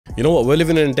You know what? We're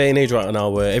living in a day and age right now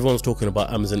where everyone's talking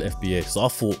about Amazon FBA. So I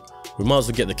thought we might as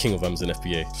well get the king of Amazon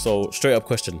FBA. So straight up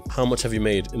question, how much have you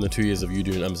made in the 2 years of you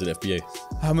doing Amazon FBA?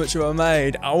 How much have I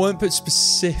made? I won't put a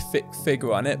specific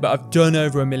figure on it, but I've done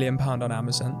over £1 million on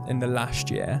Amazon in the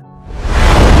last year.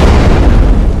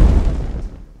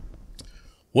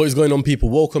 What is going on, people?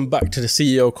 Welcome back to the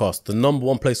CEOCAST, the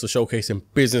 #1 place for showcasing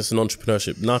business and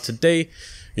entrepreneurship. Now today,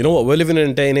 you know what? We're living in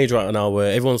a day and age right now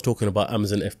where everyone's talking about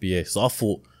Amazon FBA. So I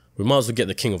thought we might as well get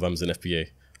the king of Amazon FBA.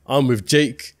 I'm with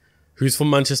Jake, who's from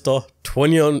Manchester,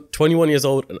 21 years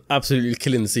old and absolutely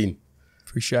killing the scene.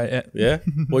 Appreciate it. Yeah?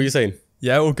 What are you saying?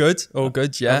 Yeah, all good. All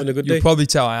good, yeah. Having a good day? You'll probably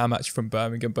tell I am actually from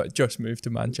Birmingham, but just moved to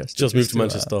Manchester. Just moved to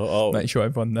Manchester. Oh. Make sure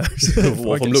everyone knows.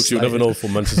 Well, from looks, you'll never know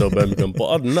from Manchester or Birmingham. But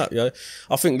other than that, yeah,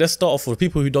 I think let's start off with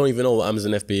people who don't even know what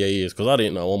Amazon FBA is, because I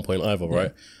didn't know at one point either,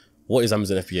 right? What is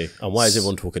Amazon FBA and why is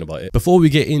everyone talking about it? Before we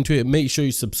get into it, make sure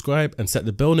you subscribe and set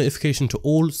the bell notification to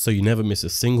all so you never miss a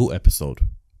single episode.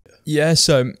 Yeah,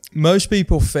 so most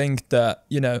people think that,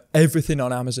 you know, everything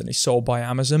on Amazon is sold by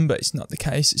Amazon, but it's not the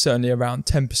case. It's only around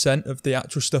 10% of the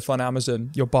actual stuff on Amazon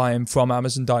you're buying from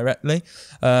Amazon directly.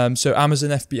 So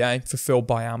Amazon FBA, fulfilled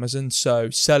by Amazon.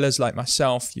 So sellers like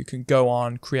myself, you can go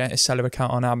on, create a seller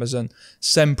account on Amazon,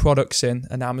 send products in,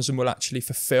 and Amazon will actually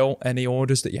fulfill any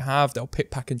orders that you have. They'll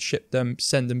pick, pack and ship them,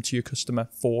 send them to your customer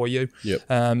for you.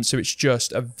 Yep. So it's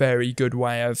just a very good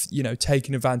way of, you know,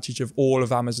 taking advantage of all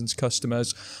of Amazon's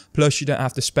customers. Plus, you don't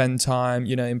have to spend time,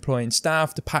 you know, employing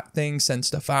staff to pack things, send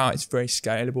stuff out. It's very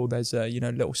scalable. There's a, you know,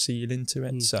 little ceiling to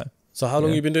it. So how long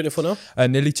have you been doing it for now?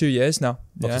 Nearly 2 years now.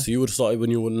 Okay, so you would have started when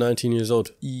you were 19 years old?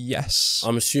 Yes.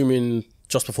 I'm assuming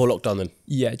just before lockdown then?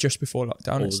 Yeah, just before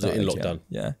lockdown. Or was it in lockdown?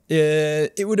 Yeah.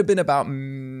 It would have been about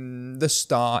the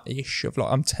start-ish of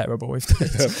I'm terrible with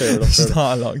dates. Fair enough.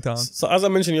 Start of lockdown. So as I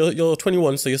mentioned, you're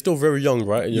 21, so you're still very young,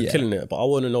 right? And you're killing it. But I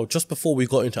want to know, just before we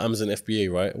got into Amazon FBA,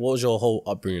 right? What was your whole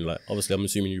upbringing like? Obviously, I'm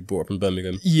assuming you brought up in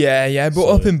Birmingham. Yeah.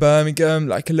 Brought up in Birmingham,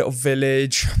 like a little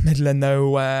village, middle of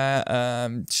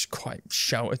nowhere. Just quite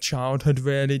sheltered childhood,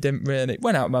 really.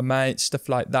 Went out with my mates, stuff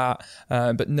like that.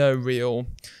 But no real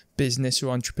business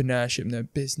or entrepreneurship, no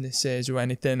businesses or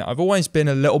anything. I've always been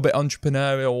a little bit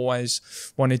entrepreneurial, always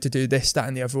wanted to do this, that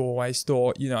and the other. Always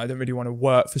thought, you know, I don't really want to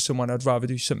work for someone. I'd rather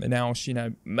do something else, you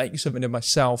know, make something of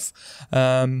myself.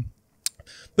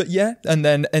 But yeah, and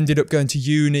then ended up going to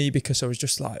uni because I was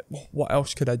just like, what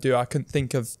else could I do? I couldn't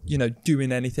think of, you know,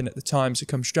 doing anything at the time. So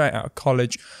come straight out of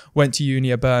college, went to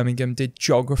uni at Birmingham, did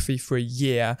geography for a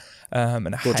year.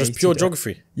 And I hated just pure it.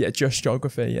 geography? Yeah, just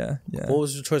geography, yeah. What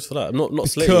was your choice for that? I'm not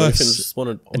slating or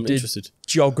anything, I'm interested.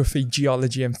 Geography,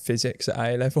 geology and physics at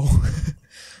A level.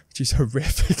 Which is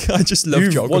horrific. I just love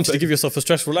geography. You wanted to give yourself a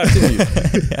stressful life, didn't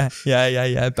you?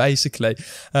 yeah, basically.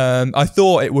 I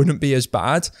thought it wouldn't be as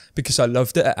bad because I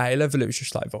loved it at A level. It was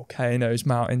just like volcanoes,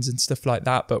 mountains and stuff like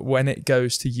that. But when it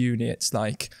goes to uni, it's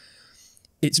like,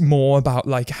 it's more about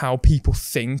like how people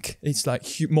think. It's like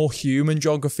more human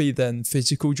geography than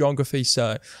physical geography.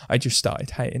 So I just started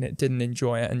hating it, didn't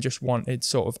enjoy it and just wanted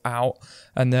sort of out.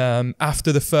 And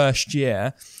after the first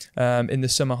year, in the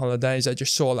summer holidays, I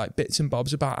just saw like bits and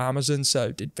bobs about Amazon.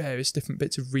 So did various different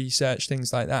bits of research,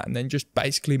 things like that. And then just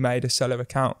basically made a seller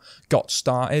account, got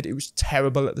started. It was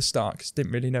terrible at the start because I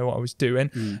didn't really know what I was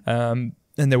doing.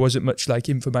 And there wasn't much like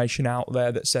information out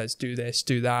there that says do this,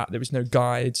 do that. There was no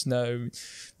guides, no,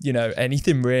 you know,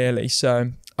 anything really.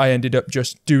 So I ended up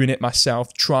just doing it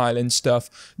myself, trialing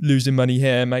stuff, losing money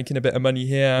here, making a bit of money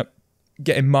here,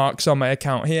 getting marks on my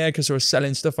account here because I was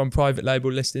selling stuff on private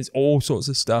label listings, all sorts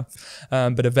of stuff.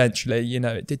 But eventually, you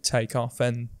know, it did take off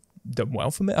and done well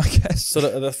from it, I guess.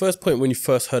 So the first point when you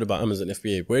first heard about Amazon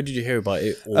FBA, where did you hear about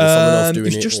it, or was someone else doing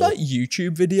it? It's just like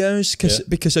YouTube videos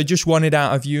because I just wanted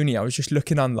out of uni. I was just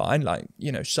looking online, like,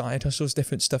 you know, side hustles,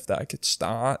 different stuff that I could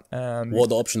start. What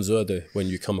the options were there when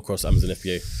you come across Amazon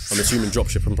FBA? I'm assuming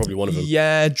dropshipping probably one of them.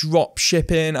 Yeah, drop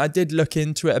shipping. I did look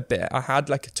into it a bit. I had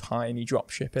like a tiny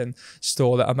drop shipping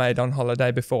store that I made on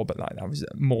holiday before, but like that was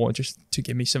more just to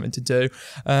give me something to do.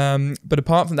 But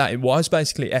apart from that, it was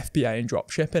basically FBA and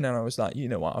drop shipping. And I was like, you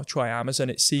know what, I'll try Amazon.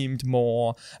 It seemed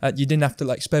more, you didn't have to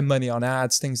like spend money on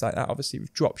ads, things like that. Obviously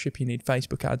with dropship, you need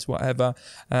Facebook ads, whatever.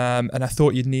 And I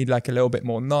thought you'd need like a little bit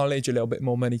more knowledge, a little bit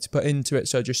more money to put into it.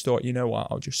 So I just thought, you know what,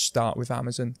 I'll just start with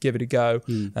Amazon, give it a go.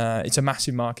 It's a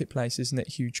massive marketplace, isn't it?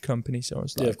 Huge company. So I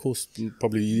was like, yeah, of course,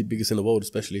 probably the biggest in the world,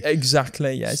 especially.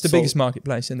 Exactly. Yeah, it's the biggest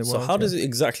marketplace in the world. So how does it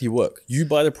exactly work? You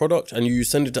buy the product and you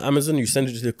send it to Amazon, you send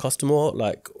it to the customer.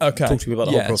 Like, talk to me about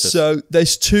the whole process. So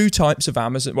there's two types of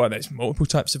Amazon. well, there's multiple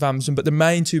types of Amazon, but the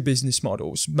main two business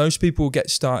models, most people get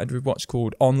started with what's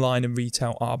called online and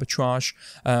retail arbitrage.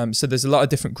 So there's a lot of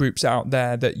different groups out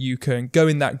there that you can go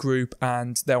in that group,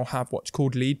 and they'll have what's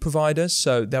called lead providers.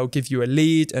 So they'll give you a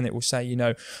lead and it will say, you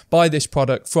know, buy this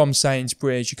product from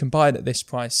Sainsbury's, you can buy it at this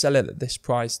price, sell it at this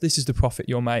price, this is the profit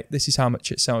you'll make, this is how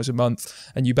much it sells a month,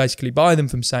 and you basically buy them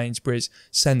from Sainsbury's,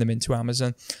 send them into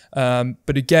Amazon.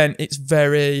 But again, it's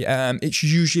it's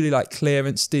usually like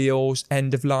clearance deals,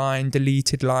 end of line,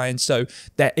 deleted line, so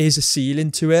there is a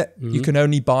ceiling to it. You can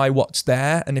only buy what's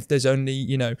there, and if there's only,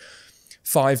 you know,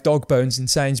 5 dog bones in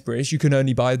Sainsbury's, you can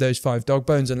only buy those 5 dog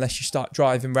bones unless you start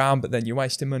driving around, but then you're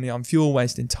wasting money on fuel,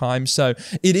 wasting time. So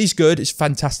it is good. It's a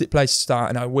fantastic place to start,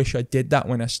 and I wish I did that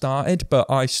when I started, but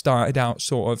I started out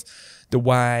sort of the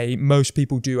way most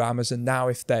people do Amazon now,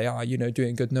 if they are, you know,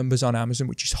 doing good numbers on Amazon,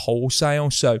 which is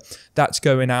wholesale. So that's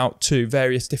going out to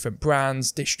various different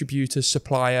brands, distributors,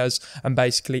 suppliers, and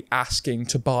basically asking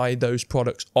to buy those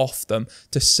products off them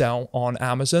to sell on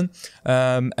Amazon.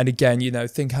 And again, you know,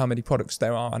 think how many products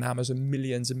there are on Amazon,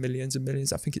 millions and millions and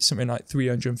millions. I think it's something like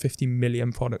 350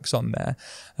 million products on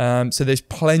there. So there's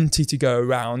plenty to go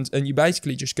around, and you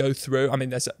basically just go through. I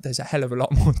mean, there's a hell of a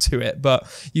lot more to it, but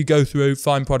you go through,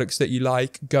 find products that you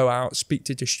like, go out, speak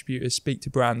to distributors, speak to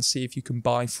brands, see if you can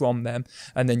buy from them,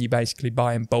 and then you basically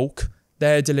buy in bulk.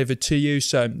 They're delivered to you.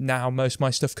 So now most of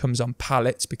my stuff comes on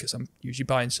pallets because I'm usually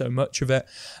buying so much of it.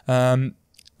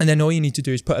 And then all you need to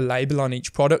do is put a label on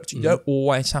each product. You don't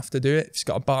always have to do it. It's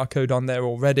got a barcode on there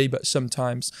already, but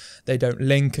sometimes they don't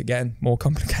link. Again, more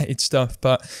complicated stuff.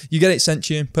 But you get it sent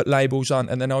to you, put labels on,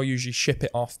 and then I'll usually ship it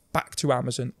off back to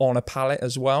Amazon on a pallet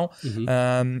as well.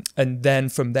 And then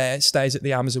from there, it stays at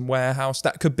the Amazon warehouse.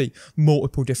 That could be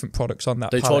multiple different products on that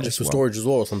pallet. They charge us for storage as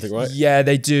well or something, right? Yeah,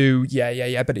 they do.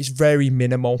 Yeah. But it's very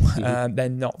minimal. They're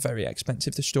not very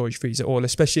expensive, the storage fees at all,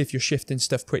 especially if you're shifting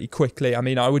stuff pretty quickly. I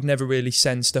mean, I would never really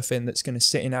send stuff in that's going to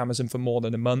sit in Amazon for more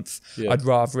than a month. I'd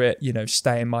rather it, you know,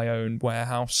 stay in my own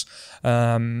warehouse.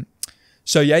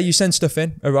 So yeah, you send stuff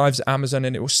in, arrives at Amazon,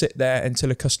 and it will sit there until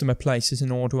a customer places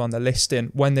an order on the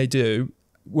listing. When they do,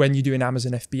 when you do an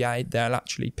Amazon FBA, they'll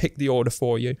actually pick the order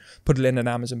for you, put it in an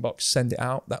Amazon box, send it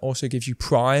out. That also gives you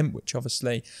Prime, which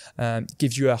obviously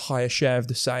gives you a higher share of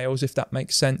the sales, if that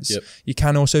makes sense. You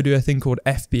can also do a thing called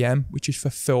FBM, which is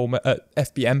fulfillment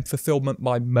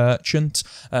by merchant.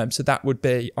 So that would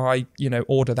be, I, you know,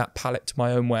 order that pallet to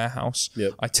my own warehouse.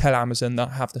 I tell Amazon that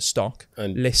I have the stock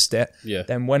and list it.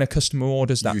 Then when a customer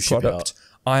orders that product,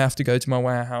 I have to go to my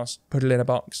warehouse, put it in a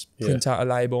box, print out a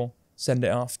label, send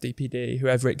it off, DPD,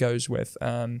 whoever it goes with.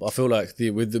 I feel like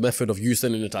with the method of you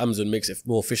sending it to Amazon makes it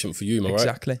more efficient for you,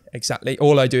 right? Exactly.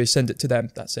 All I do is send it to them.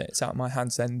 That's it. It's out of my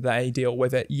hands. Then they deal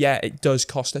with it. Yeah, it does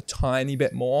cost a tiny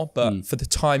bit more, but for the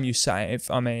time you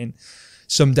save, I mean,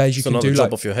 some days you can do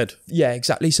job off your head. Yeah,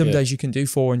 exactly. Some days you can do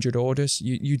 400 orders.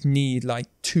 You'd need like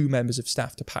 2 members of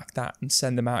staff to pack that and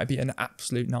send them out. It'd be an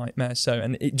absolute nightmare. So,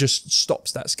 and it just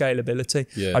stops that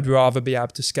scalability. I'd rather be able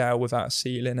to scale without a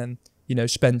ceiling and, you know,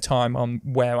 spend time on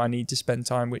where I need to spend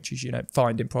time, which is, you know,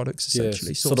 finding products,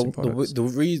 essentially, sourcing products.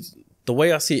 The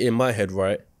way I see it in my head,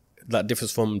 right, that differs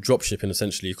from drop shipping,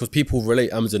 essentially, because people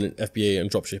relate Amazon and FBA and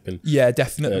drop shipping. Yeah,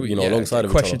 definitely. You know, alongside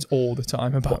of each other. Questions all the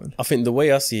time about it. I think the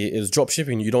way I see it is drop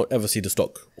shipping, you don't ever see the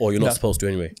stock, or you're not supposed to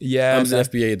anyway. Amazon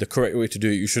FBA, the correct way to do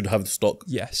it, you should have the stock.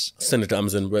 Send it to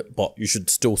Amazon, but you should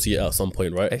still see it at some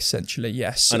point, right? Essentially,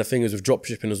 yes. And the thing is with drop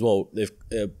shipping as well,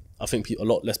 I think a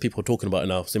lot less people are talking about it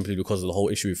now simply because of the whole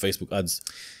issue with Facebook ads.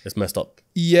 It's messed up.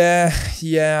 Yeah.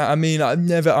 I mean,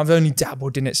 I've only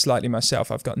dabbled in it slightly myself.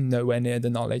 I've got nowhere near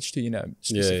the knowledge to, you know,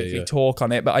 specifically talk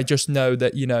on it. But I just know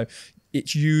that, you know,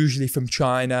 it's usually from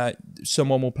China.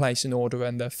 Someone will place an order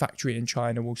and the factory in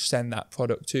China will send that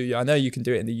product to you. I know you can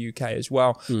do it in the UK as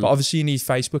well, but obviously you need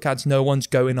Facebook ads. No one's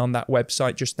going on that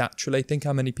website just naturally. Think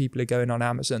how many people are going on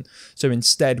Amazon. So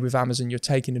instead with Amazon, you're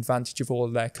taking advantage of all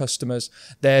of their customers.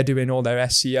 They're doing all their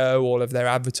SEO, all of their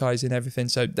advertising, everything.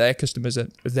 So their customers are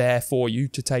there for you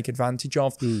to take advantage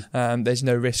of. There's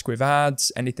no risk with ads,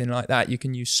 anything like that. You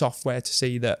can use software to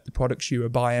see that the products you are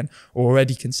buying are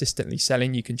already consistently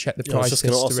selling. You can check the price. I was just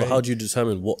going to ask, so how do you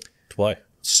determine what to buy?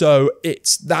 So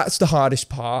that's the hardest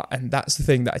part, and that's the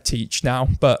thing that I teach now.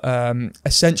 But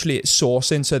essentially, it's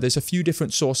sourcing. So there's a few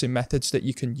different sourcing methods that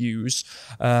you can use.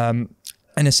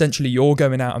 And essentially you're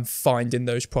going out and finding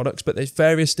those products, but there's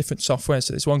various different software.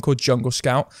 So there's one called Jungle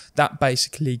Scout that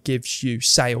basically gives you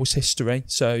sales history.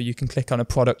 So you can click on a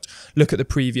product, look at the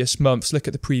previous months, look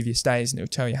at the previous days, and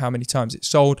it'll tell you how many times it's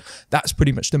sold. That's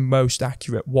pretty much the most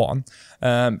accurate one.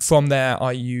 From there,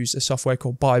 I use a software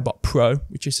called BuyBot Pro,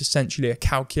 which is essentially a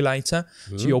calculator.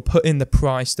 So you'll put in the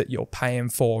price that you're paying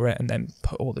for it and then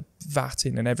put all the VAT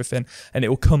in and everything, and it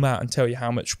will come out and tell you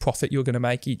how much profit you're going to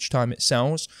make each time it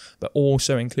sells. But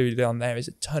also included on there is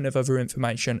a ton of other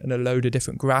information and a load of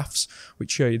different graphs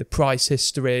which show you the price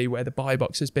history, where the buy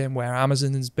box has been, where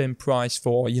Amazon has been priced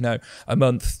for, you know, a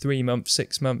month, 3 months,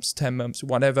 6 months, 10 months,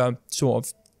 whatever sort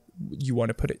of you want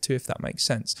to put it to, if that makes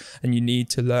sense. And you need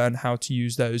to learn how to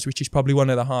use those, which is probably one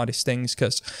of the hardest things,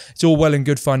 because it's all well and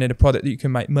good finding a product that you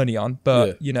can make money on,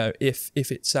 but you know, if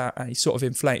it's at a sort of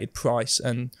inflated price,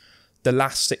 and the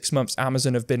last 6 months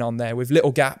Amazon have been on there with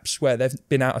little gaps where they've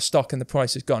been out of stock and the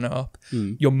price has gone up,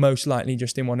 you're most likely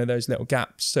just in one of those little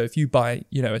gaps. So if you buy,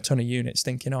 you know, a ton of units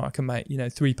thinking, oh, I can make, you know,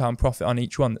 £3 profit on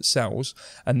each one that sells,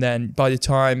 and then by the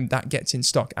time that gets in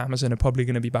stock, Amazon are probably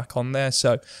going to be back on there.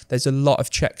 So there's a lot of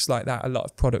checks like that, a lot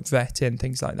of product vetting,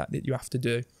 things like that you have to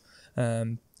do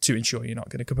to ensure you're not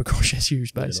going to come across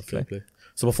issues, basically. Yeah,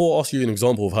 so before I ask you an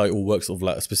example of how it all works of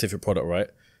like a specific product, right?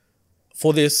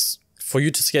 For you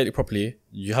to scale it properly,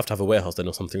 you have to have a warehouse then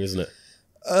or something, isn't it?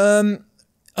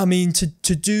 I mean, to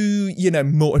do, you know,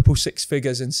 multiple 6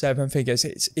 figures and 7 figures,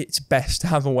 it's best to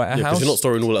have a warehouse. Yeah, because you're not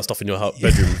storing all that stuff in your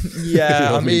bedroom. Yeah, You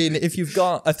know I mean, if you've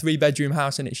got a 3-bedroom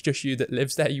house and it's just you that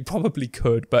lives there, you probably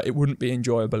could, but it wouldn't be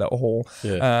enjoyable at all.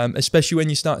 Yeah. Especially when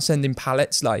you start sending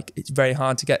pallets, like it's very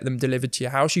hard to get them delivered to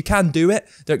your house. You can do it,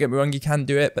 don't get me wrong, you can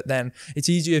do it, but then it's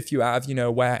easier if you have, you know,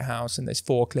 a warehouse and there's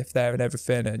forklift there and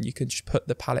everything, and you can just put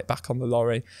the pallet back on the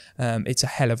lorry. It's a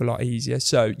hell of a lot easier.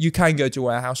 So you can go to a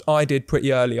warehouse. I did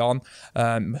pretty early on,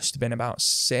 must have been about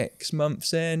 6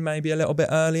 months in, maybe a little bit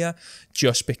earlier,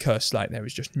 just because like there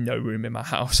was just no room in my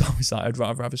house. I was like, I'd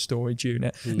rather have a storage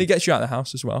unit. And it gets you out of the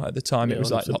house as well. At the time, it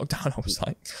was 100%. Like lockdown. I was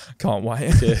like, can't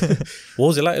wait. What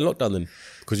was it like in lockdown then?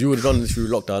 Because you would have done this through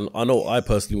lockdown. I know I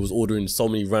personally was ordering so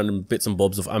many random bits and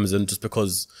bobs of Amazon just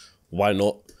because why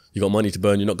not? You got money to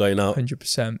burn, you're not going out.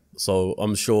 100%. So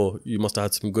I'm sure you must have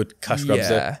had some good cash grabs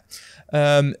there.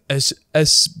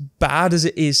 As bad as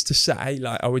it is to say,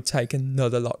 like I would take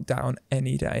another lockdown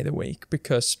any day of the week,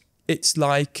 because it's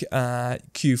like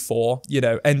Q4, you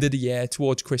know, end of the year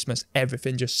towards Christmas,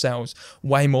 everything just sells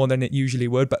way more than it usually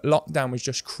would. But lockdown was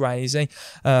just crazy,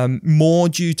 more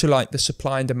due to like the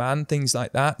supply and demand, things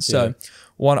like that. So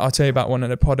I'll tell you about one of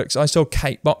the products. I sold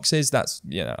cake boxes. That's,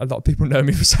 you know, a lot of people know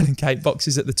me for selling cake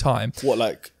boxes at the time. What,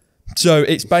 like? So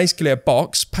it's basically a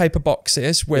box, paper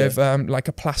boxes with like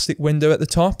a plastic window at the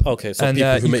top. Okay, so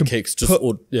people who make cakes just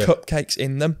put cupcakes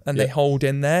in them, and they hold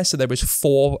in there. So there was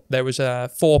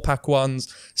 4-pack ones,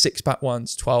 6-pack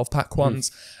ones, 12-pack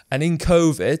ones. And in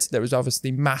COVID, there was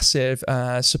obviously massive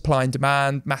supply and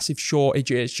demand, massive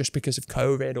shortages just because of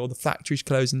COVID, all the factories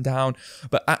closing down.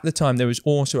 But at the time, there was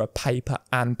also a paper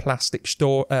and plastic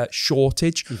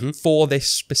shortage for this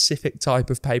specific type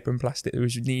of paper and plastic that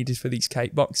was needed for these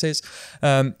cake boxes.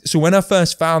 So when I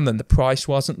first found them, the price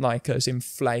wasn't like as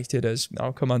inflated as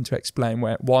I'll come on to explain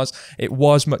where it was. It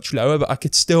was much lower, but I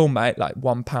could still make like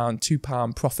 £1,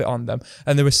 £2 profit on them.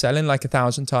 And they were selling like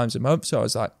 1,000 times a month. So I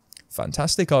was like,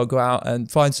 fantastic, I'll go out and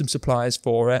find some suppliers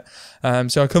for it.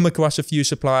 So I come across a few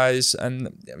suppliers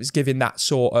and it was giving that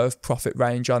sort of profit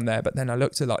range on there. But then I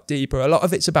looked a lot deeper. A lot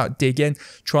of it's about digging,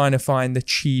 trying to find the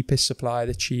cheapest supplier,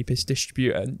 the cheapest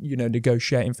distributor, and, you know,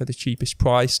 negotiating for the cheapest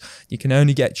price. You can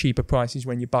only get cheaper prices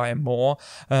when you're buying more.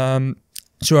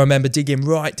 So I remember digging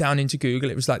right down into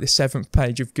Google. It was like the 7th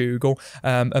page of Google,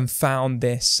 and found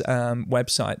this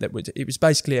website it was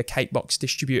basically a cake box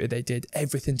distributor. They did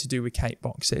everything to do with cake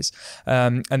boxes.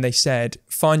 And they said,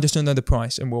 find us another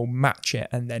price and we'll match it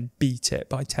and then beat it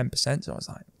by 10%. So I was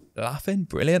like, laughing,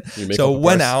 brilliant. So I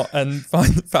went out and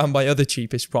found my other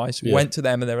cheapest price, went to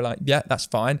them and they were like, yeah, that's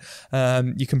fine.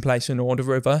 You can place an order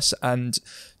with us. And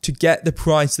to get the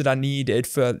price that I needed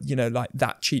for, you know, like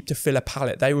that cheap to fill a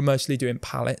pallet, they were mostly doing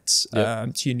pallets.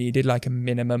 So you needed like a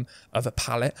minimum of a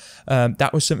pallet.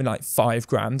 That was something like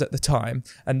 $5,000 at the time.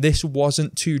 And this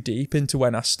wasn't too deep into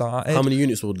when I started. How many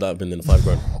units would that have been then,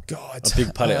 $5,000? Oh, God. A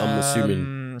big pallet, I'm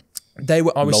assuming. I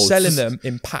was selling them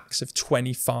in packs of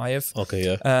 25. Okay,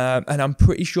 yeah. And I'm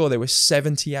pretty sure there were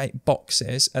 78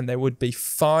 boxes and there would be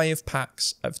 5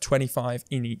 packs of 25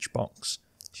 in each box.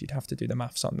 So you'd have to do the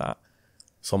maths on that.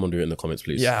 Someone do it in the comments,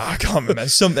 please. Yeah, I can't remember.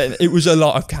 Something. It was a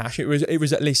lot of cash. It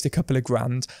was at least a couple of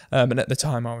grand. And at the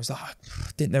time I was like, I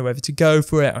didn't know whether to go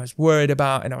for it. I was worried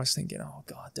about it. And I was thinking, oh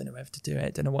God, I don't know whether to do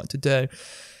it. Don't know what to do.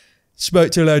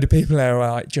 Spoke to a load of people and they were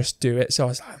like, just do it. So I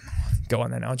was like, go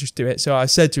on then, I'll just do it. So I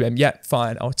said to him, yeah,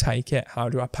 fine, I'll take it. How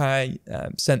do I pay?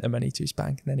 Sent the money to his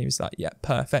bank. And then he was like, yeah,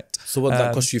 perfect. So what did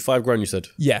that cost you? 5 grand, you said?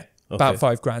 Yeah, about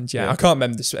 5 grand. Yeah, I can't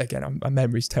remember this. Again, my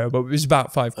memory's terrible. But it was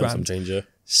about 5 grand. Some change, yeah.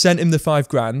 Sent him the 5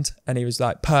 grand and he was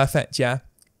like, perfect, yeah.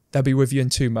 They'll be with you in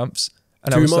 2 months.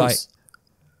 And 2 I was months? like,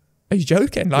 are you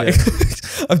joking? Like,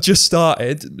 I've just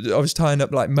started. I was tying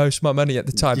up like most of my money at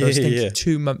the time. I was thinking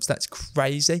 2 months, that's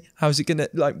crazy. How's it gonna,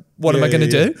 like, what am I gonna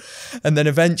do? And then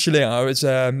eventually I was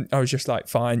just like,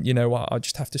 fine, you know what? I'll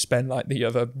just have to spend like the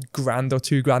other grand or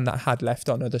 2 grand that I had left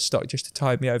on other stock just to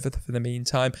tide me over for the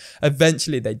meantime.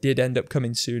 Eventually they did end up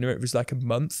coming sooner. It was like a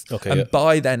month. And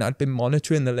by then I'd been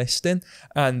monitoring the listing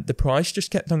and the price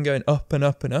just kept on going up and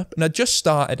up and up. And I just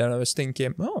started and I was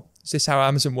thinking, oh, is this how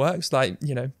Amazon works? Like,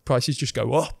 you know, prices just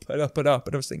go up and up and up.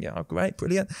 And I was thinking, oh, great,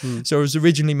 brilliant. So I was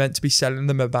originally meant to be selling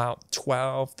them about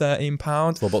 12, 13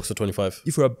 pounds. For a box of 25?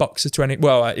 For a box of 20.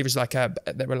 Well, it was like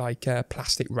they were like a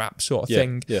plastic wrap sort of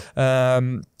thing.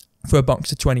 For a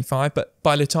box of 25, but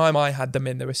by the time I had them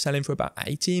in, they were selling for about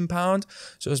 18 pound.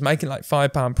 So I was making like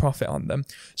 £5 profit on them.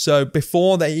 So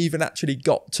before they even actually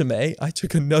got to me, I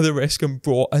took another risk and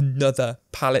brought another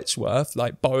pallet's worth,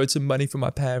 like borrowed some money from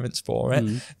my parents for it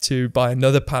to buy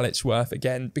another pallet's worth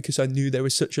again, because I knew there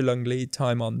was such a long lead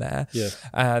time on there,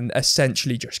 and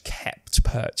essentially just kept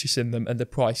purchasing them, and the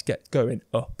price kept going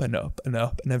up and up and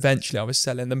up, and eventually I was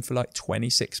selling them for like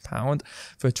 £26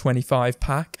 for a 25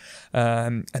 pack,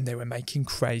 and they were making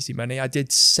crazy money. I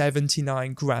did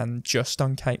 79 grand just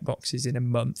on cake boxes in a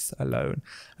month alone,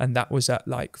 and that was at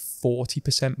like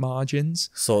 40% margins.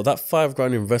 So that 5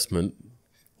 grand investment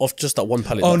off just that one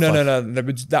pallet. Oh no,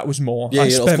 that was more. Yeah, I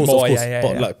spent of more. course. Yeah,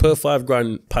 but like per 5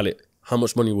 grand pallet, how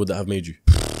much money would that have made you?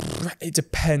 It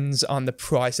depends on the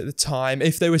price at the time.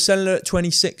 If they were selling it at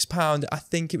 £26, I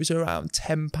think it was around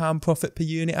 £10 profit per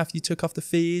unit after you took off the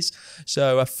fees.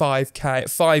 So a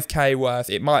 5k worth,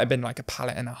 it might have been like a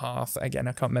pallet and a half. Again,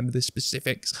 I can't remember the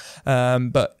specifics.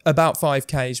 But about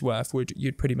 5k's worth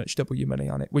you'd pretty much double your money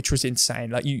on it, which was insane.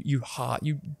 Like you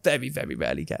very, very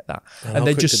rarely get that. And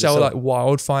they just sell like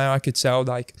wildfire. I could sell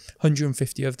like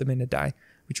 150 of them in a day,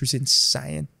 which was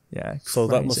insane. Yeah. So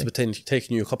that must have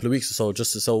taken you a couple of weeks or so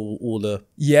just to sell all the...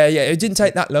 Yeah. It didn't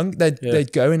take that long.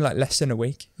 They'd go in like less than a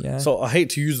week. Yeah. So I hate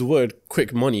to use the word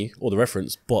quick money or the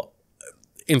reference, but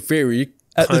in theory...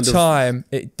 At the time,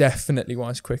 it definitely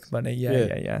was quick money.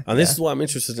 Yeah. And this is why I'm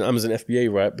interested in Amazon FBA,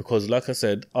 right? Because like I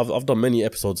said, I've done many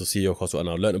episodes of CEOCAST right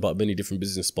now. I learned about many different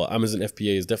businesses, but Amazon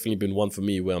FBA has definitely been one for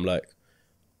me where I'm like,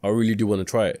 I really do want to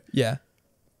try it. Yeah.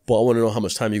 But I want to know how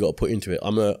much time you got to put into it.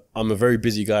 I'm a very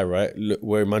busy guy, right? Look,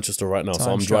 we're in Manchester right now,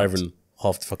 so I'm driving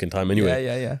half the fucking time anyway.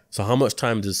 Yeah. So how much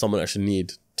time does someone actually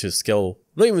need to scale,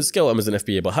 not even scale Amazon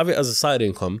FBA, but have it as a side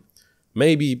income,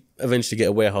 maybe eventually get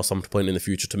a warehouse some point in the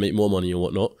future to make more money and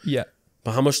whatnot. Yeah.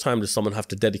 But how much time does someone have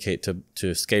to dedicate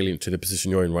to scaling to the position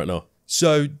you're in right now?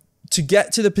 So to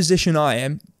get to the position I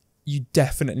am, you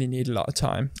definitely need a lot of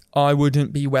time. I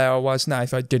wouldn't be where I was now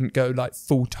if I didn't go like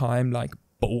full time, like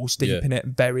balls deep in it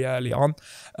very early on.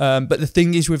 But the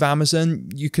thing is with Amazon,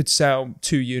 you could sell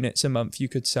 2 units a month. You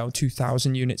could sell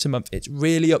 2,000 units a month. It's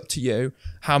really up to you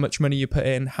how much money you put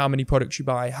in, how many products you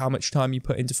buy, how much time you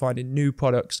put into finding new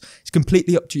products. It's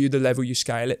completely up to you the level you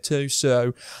scale it to.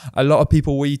 So a lot of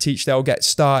people we teach, they'll get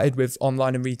started with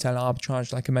online and retail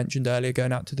arbitrage, like I mentioned earlier,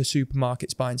 going out to the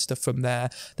supermarkets, buying stuff from there.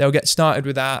 They'll get started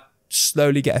with that,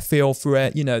 slowly get a feel for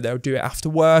it. You know, they'll do it after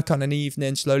work on an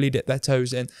evening, slowly dip their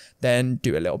toes in, then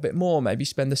do a little bit more, maybe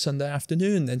spend the Sunday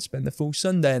afternoon, then spend the full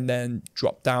Sunday, and then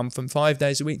drop down from 5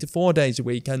 days a week to 4 days a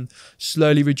week and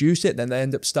slowly reduce it. Then they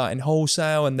end up starting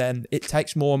wholesale, and then it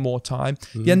takes more and more time.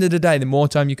 At the end of the day, the more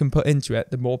time you can put into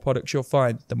it, the more products you'll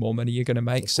find, the more money you're going to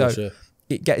make.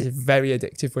 It gets very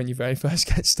addictive when you very first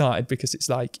get started, because it's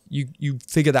like you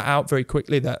figure that out very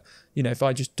quickly that, you know, if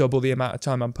I just double the amount of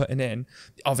time I'm putting in,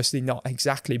 obviously not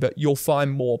exactly, but you'll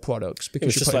find more products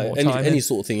because you're putting more time in. Any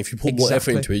sort of thing, if you put more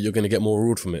effort into it, you're going to get more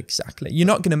reward from it. Exactly. You're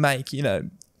not going to make, you know,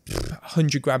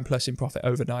 100 grand plus in profit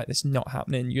overnight. That's not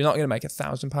happening. You're not going to make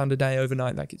 £1,000 a day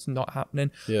overnight. Like, it's not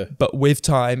happening. Yeah. But with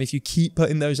time, if you keep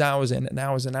putting those hours in and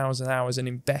hours and hours and hours and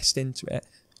invest into it,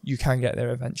 you can get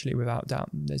there eventually without doubt.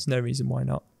 There's no reason why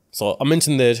not. So I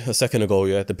mentioned there a second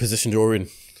ago, the position you're in.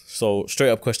 So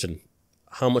straight up question,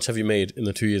 how much have you made in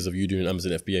the 2 years of you doing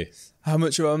Amazon FBA? How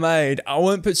much have I made? I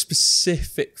won't put a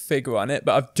specific figure on it,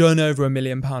 but I've done over £1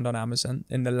 million on Amazon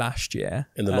in the last year.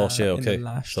 In the last year, okay. In the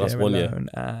last So that's year 1 alone.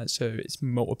 year. So it's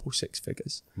multiple six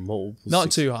figures. Multiple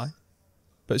six. Too high,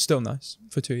 but it's still nice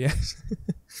for 2 years.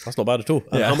 That's not bad at all.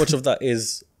 And Yeah. how much of that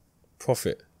is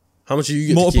profit? How much do you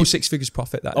get Multiple to keep? six figures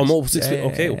profit, that Oh, is. multiple six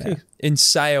figures. Okay, okay. In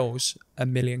sales, £1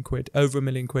 million, over £1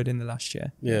 million in the last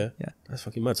year. Yeah. Yeah. That's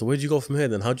fucking mad. So where do you go from here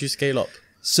then? How do you scale up?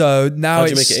 So now How do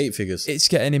you make it 8 figures? It's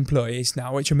getting employees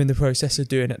now, which I'm in the process of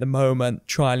doing at the moment,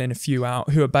 trialing a few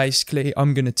out who are basically,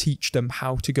 I'm going to teach them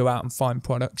how to go out and find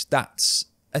products. That's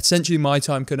essentially my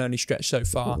time can only stretch so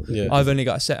far. Yeah. I've only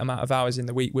got a set amount of hours in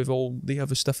the week with all the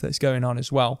other stuff that's going on as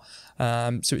well.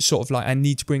 So it's sort of like I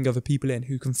need to bring other people in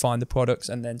who can find the products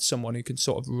and then someone who can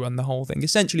sort of run the whole thing.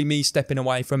 Essentially me stepping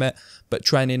away from it, but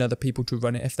training other people to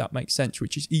run it, if that makes sense,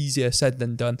 which is easier said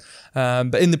than done.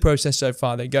 But in the process so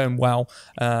far, they're going well.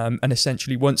 And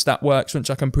essentially once that works, once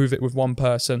I can prove it with one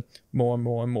person, more and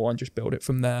more and more, and just build it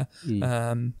from there.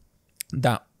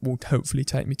 That will hopefully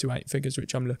take me to 8 figures,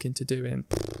 which I'm looking to do in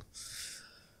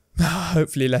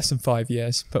hopefully less than 5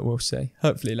 years, but we'll see.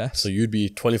 Hopefully less. So you'd be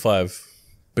 25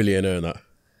 billionaire in that.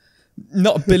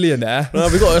 Not a billionaire. No,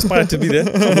 we got to aspire to be there.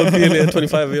 I'm a billionaire,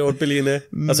 25-year-old billionaire.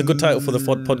 That's a good title for the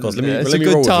podcast. Let me It's let a me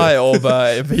good roll title,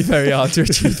 but it'd be very hard to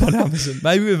achieve on Amazon.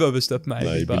 Maybe with other stuff, maybe.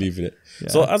 No, you but believe in it. yeah.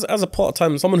 So as a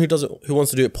part-time, someone who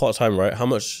wants to do it part-time, right? How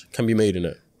much can be made in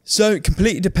it? So it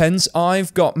completely depends.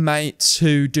 I've got mates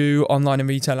who do online and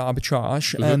retail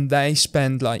arbitrage, and they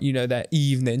spend like, you know, their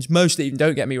evenings, most evenings,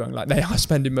 don't get me wrong, like they are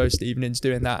spending most evenings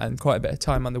doing that and quite a bit of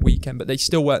time on the weekend, but they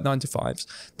still work 9 to 5s.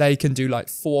 They can do like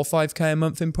 4 or 5k a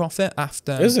month in profit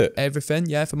after everything.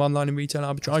 Yeah, from online and retail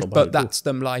arbitrage. But that's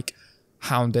them like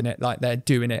hounding it, like they're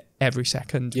doing it every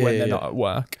second when they're not at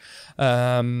work.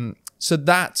 So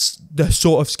that's the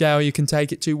sort of scale you can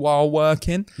take it to while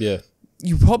working. Yeah.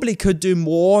 You probably could do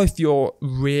more if you're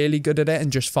really good at it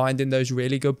and just finding those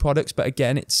really good products. But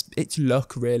again, it's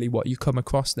luck really what you come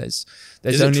across. There's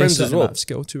only a certain amount of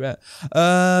skill to it.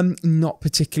 Not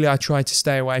particularly. I try to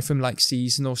stay away from like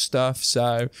seasonal stuff.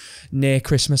 So near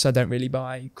Christmas, I don't really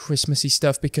buy Christmassy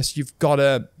stuff because you've got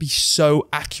to be so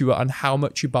accurate on how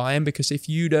much you're buying. Because if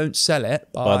you don't sell it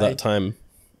by that time,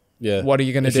 yeah, what are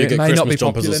you going to do? If you It get may not be Christmas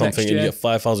jumpers popular or something, next and year. you get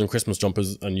 5,000 Christmas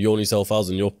jumpers, and you only sell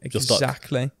 1,000, you're just stuck.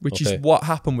 Exactly, which is what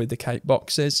happened with the cake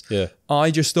boxes. Yeah, I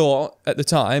just thought at the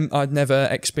time I'd never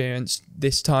experienced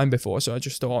this time before, so I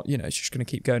just thought, you know, it's just going to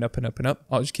keep going up and up and up.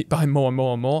 I'll just keep buying more and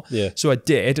more and more. Yeah. So I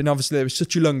did, and obviously there was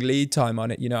such a long lead time on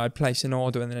it. You know, I'd place an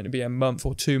order and then it'd be a month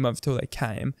or 2 months till they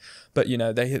came. But you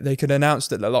know, they could announce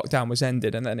that the lockdown was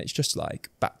ended, and then it's just like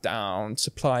back down.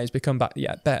 Supplies become back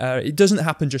better. It doesn't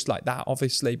happen just like that,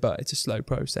 obviously, but it's a slow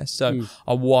process. So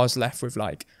I was left with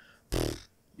like,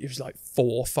 it was like 4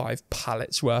 or 5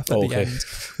 pallets worth at the end,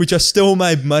 which I still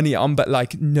made money on, but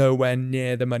like nowhere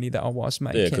near the money that I was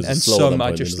making. And some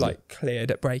I just like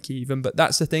cleared at break even. But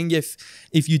that's the thing, if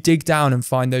you dig down and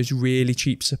find those really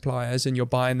cheap suppliers and you're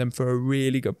buying them for a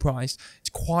really good price, it's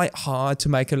quite hard to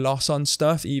make a loss on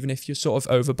stuff, even if you're sort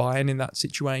of overbuying in that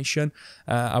situation.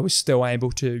 I was still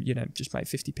able to, you know, just make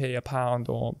 50p a pound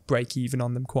or break even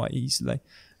on them quite easily.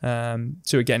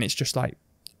 So again, it's just like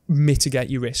mitigate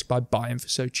your risk by buying for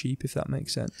so cheap, if that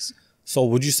makes sense. So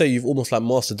would you say you've almost like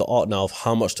mastered the art now of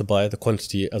how much to buy, the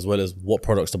quantity, as well as what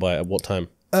products to buy at what time?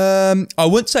 I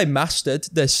wouldn't say mastered.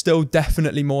 There's still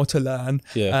definitely more to learn.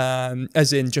 Yeah.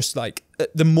 As in just like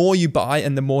the more you buy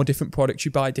and the more different products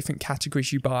you buy, different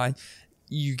categories you buy,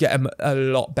 you get a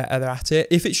lot better at it.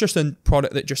 If it's just a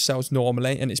product that just sells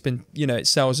normally and it's been, you know, it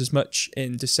sells as much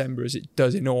in December as it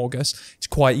does in August, it's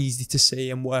quite easy to see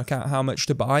and work out how much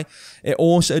to buy. It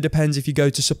also depends if you go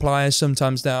to suppliers.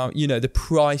 Sometimes now, you know, the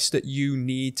price that you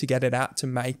need to get it at to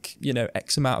make, you know,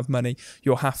 X amount of money,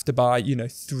 you'll have to buy, you know,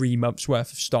 3 months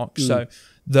worth of stock. So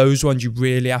those ones you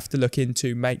really have to look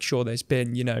into, make sure there's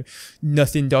been, you know,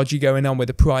 nothing dodgy going on with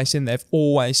the pricing. They've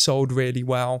always sold really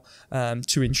well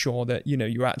to ensure that, you know,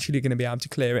 you're actually going to be able to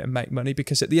clear it and make money,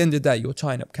 because at the end of the day, you're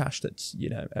tying up cash that's, you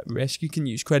know, at risk. You can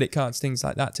use credit cards, things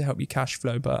like that to help you cash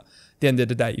flow, but at the end of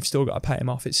the day, you've still got to pay them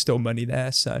off. It's still money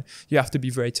there. So you have to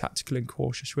be very tactical and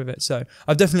cautious with it. So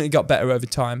I've definitely got better over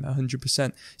time,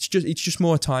 100%. It's just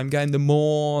more a time game. The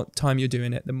more time you're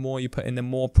doing it, the more you put in, the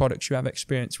more products you have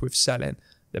experience with selling,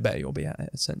 the better you'll be at it,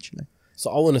 essentially. So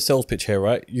I want a sales pitch here,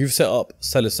 right? You've set up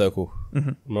Seller Circle.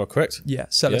 Am I correct? Yeah,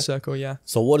 Seller Circle, yeah.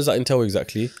 So what does that entail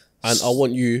exactly? And I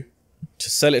want you to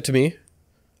sell it to me,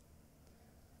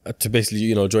 to basically,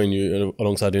 you know, join you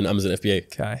alongside doing Amazon FBA.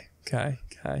 Okay. Okay.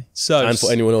 So, and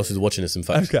for anyone else who's watching this, in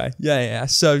fact. Okay. Yeah.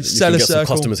 So you Seller can get Circle.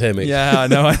 some customers here, mate. Yeah, I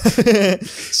know.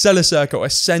 Seller Circle,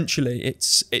 essentially,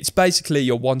 it's basically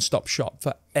your one-stop shop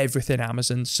for everything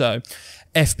Amazon. So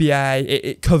FBA,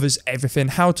 it covers everything.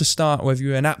 How to start, whether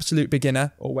you're an absolute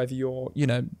beginner or whether you're,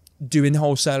 doing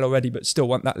wholesale already but still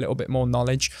want that little bit more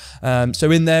knowledge.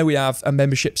 So in there we have a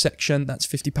membership section that's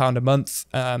 £50 a month,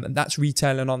 and that's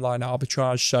retail and online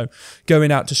arbitrage. So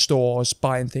going out to stores,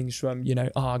 buying things from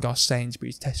Argos,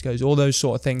 Sainsbury's, Tesco's, all those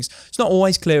sort of things. It's not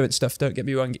always clearance stuff, don't get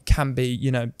me wrong. It can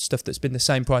be stuff that's been the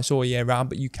same price all year round,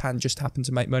 but you can just happen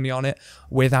to make money on it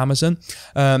with Amazon.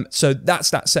 So that's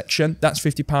that section. That's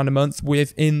 £50 a month.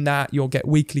 Within that you'll get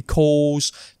weekly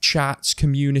calls, chats,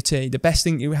 community. The best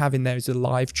thing you have in there is a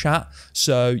live chat.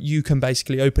 So you can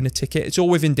basically open a ticket. It's all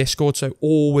within Discord, so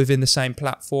all within the same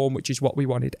platform, which is what we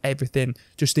wanted. Everything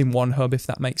just in one hub, if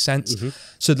that makes sense.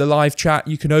 So the live chat,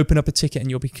 you can open up a ticket and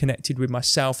you'll be connected with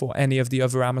myself or any of the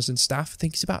other Amazon staff. I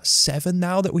think it's about 7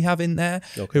 now that we have in there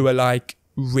who are like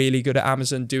really good at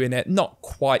Amazon, doing it not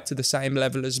quite to the same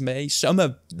level as me. Some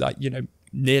are like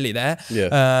nearly there,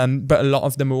 but a lot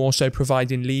of them are also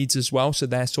providing leads as well, so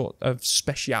their sort of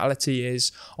speciality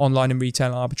is online and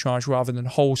retail arbitrage rather than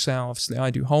wholesale. Obviously I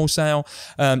do wholesale,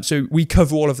 so we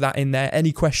cover all of that in there.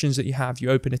 Any questions that you have, you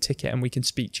open a ticket and we can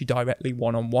speak to you directly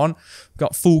one-on-one. We've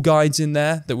got full guides in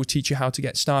there that will teach you how to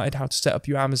get started, how to set up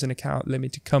your Amazon account,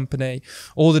 limited company,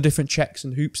 all the different checks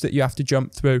and hoops that you have to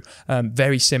jump through,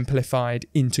 very simplified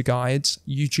into guides,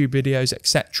 YouTube videos,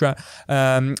 etc.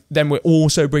 Then we're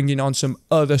also bringing on some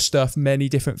other stuff, many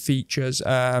different features,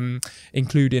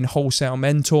 including wholesale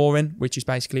mentoring, which is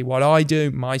basically what I do,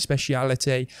 my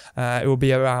speciality. It will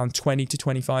be around 20 to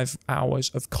 25 hours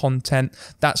of content.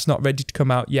 That's not ready to come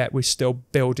out yet. We're still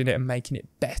building it and making it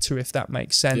better, if that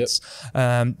makes sense.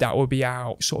 That will be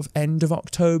out sort of end of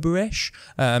October-ish,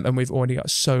 and we've already got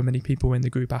so many people in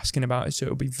the group asking about it, so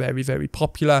it'll be very, very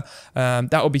popular.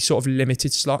 That will be sort of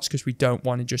limited slots because we don't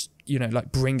want to just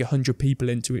like bring 100 people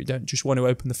into it. Don't just want to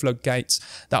open the floodgates.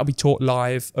 That'll be taught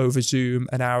live over Zoom,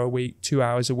 an hour a week, 2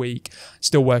 hours a week.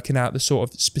 Still working out the sort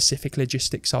of specific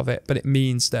logistics of it, but it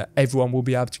means that everyone will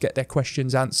be able to get their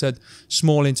questions answered.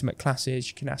 Small intimate classes,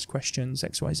 you can ask questions,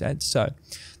 XYZ. So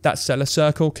that's Seller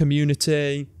Circle.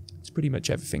 Community, it's pretty much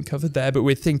everything covered there, but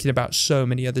we're thinking about so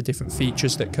many other different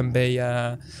features that can be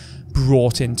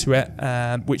brought into it,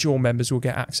 which all members will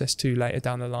get access to later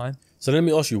down the line. So let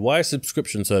me ask you, why a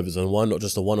subscription service and why not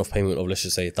just a one-off payment of, let's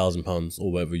just say, £1,000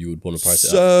 or whatever you would want to price it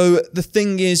at? So the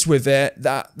thing is with it,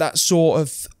 that sort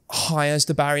of higher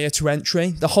the barrier to entry.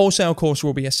 The wholesale course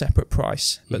will be a separate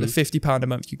price, but the £50 a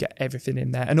month, you get everything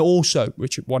in there. And also,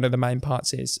 which one of the main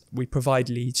parts is, we provide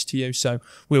leads to you. So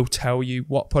we'll tell you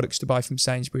what products to buy from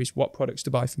Sainsbury's, what products to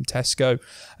buy from Tesco.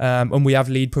 And we have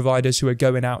lead providers who are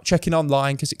going out, checking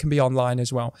online, because it can be online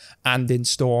as well, and in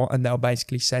store, and they'll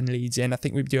basically send leads in. I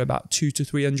think we do about 200 to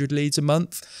 300 leads a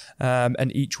month.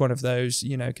 And each one of those,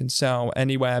 you know, can sell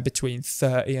anywhere between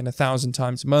 30 and 1,000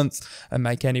 times a month and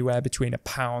make anywhere between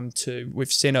 £1 to,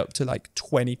 we've seen up to like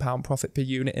 £20 profit per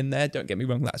unit in there. Don't get me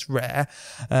wrong, that's rare.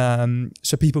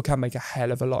 So people can make a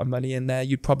hell of a lot of money in there.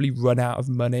 You'd probably run out of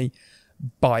money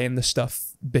buying the stuff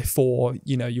before,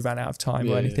 you know, you ran out of time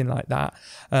or anything like that.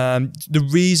 The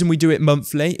reason we do it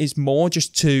monthly is more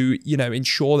just to, you know,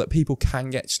 ensure that people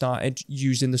can get started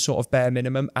using the sort of bare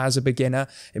minimum as a beginner.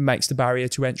 It makes the barrier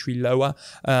to entry lower.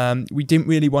 We didn't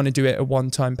really want to do it a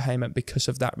one-time payment because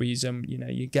of that reason. You know,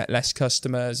 you get less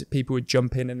customers, people would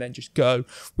jump in and then just go.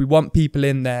 We want people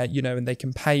in there, you know, and they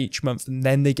can pay each month and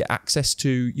then they get access to,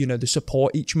 you know, the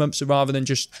support each month. So rather than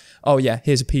just, oh yeah,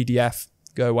 here's a PDF,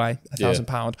 go away,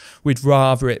 £1,000. We'd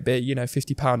rather it be, you know,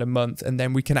 £50 a month, and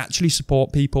then we can actually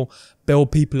support people,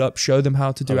 build people up, show them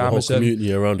how to do Amazon. A whole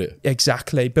community around it.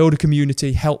 Exactly. Build a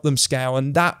community, help them scale,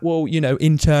 and that will, you know,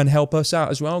 in turn help us out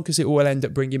as well, because it will end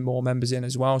up bringing more members in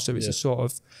as well. So it's a sort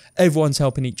of, everyone's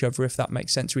helping each other, if that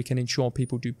makes sense. We can ensure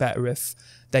people do better if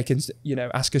they can, you know,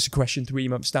 ask us a question 3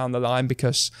 months down the line,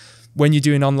 because when you're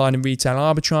doing online and retail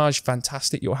arbitrage,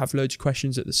 fantastic, you'll have loads of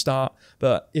questions at the start.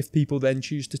 But if people then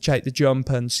choose to take the jump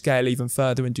and scale even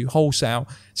further and do wholesale,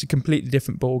 it's a completely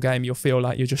different ball game. You'll feel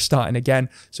like you're just starting again.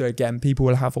 So again, people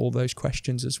will have all those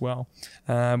questions as well.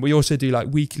 We also do like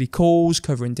weekly calls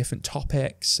covering different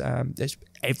topics. There's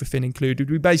everything included.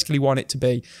 We basically want it to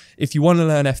be, if you want to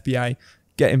learn FBA,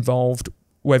 get involved,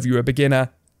 whether you're a beginner,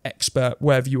 expert,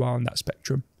 wherever you are on that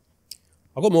spectrum.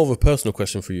 I've got more of a personal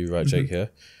question for you, right, Jake,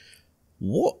 here.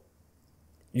 What,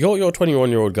 you're a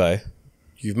 21-year-old guy,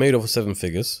 you've made over 7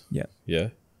 figures. Yeah.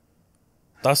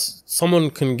 That's,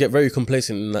 someone can get very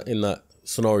complacent in that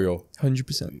scenario.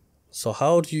 100%. So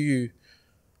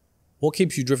what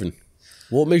keeps you driven?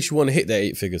 What makes you want to hit that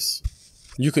 8 figures?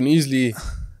 You can easily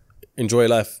enjoy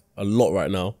life a lot right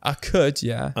now. I could,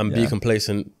 yeah. And be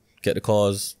complacent, get the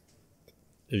cars.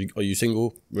 Are you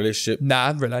single? Relationship?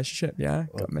 Nah, relationship, yeah.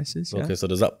 Got misses, yeah. Okay, so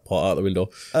there's that part out the window.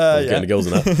 Yeah. Getting the girls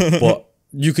and that. But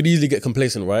you could easily get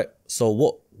complacent, right? So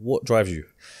what drives you?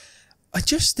 I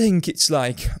just think it's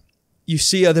like you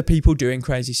see other people doing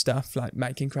crazy stuff, like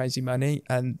making crazy money.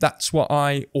 And that's what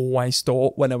I always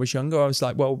thought when I was younger. I was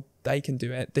like, well, they can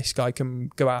do it. This guy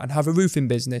can go out and have a roofing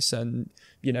business and,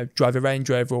 you know, drive a Range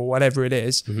Rover or whatever it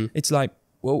is. Mm-hmm. It's like,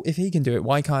 well, if he can do it,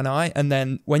 why can't I? And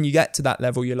then when you get to that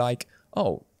level, you're like,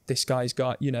 oh, this guy's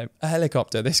got, you know, a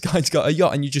helicopter. This guy's got a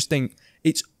yacht. And you just think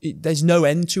there's no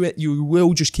end to it. You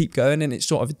will just keep going and it's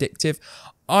sort of addictive.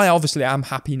 I obviously am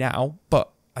happy now, but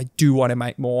I do want to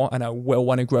make more and I will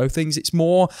want to grow things. It's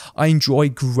more, I enjoy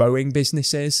growing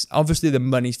businesses. Obviously the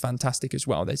money's fantastic as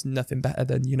well. There's nothing better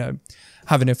than, you know,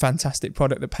 having a fantastic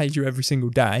product that pays you every single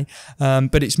day.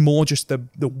 But it's more just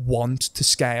the want to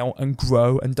scale and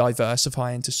grow and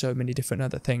diversify into so many different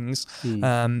other things.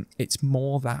 It's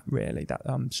more that really that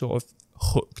I'm sort of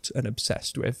hooked and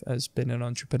obsessed with as being an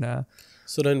entrepreneur.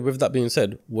 So then with that being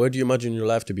said, where do you imagine your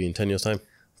life to be in 10 years time?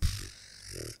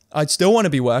 I'd still want to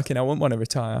be working. I wouldn't want to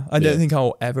retire. I don't think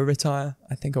I'll ever retire.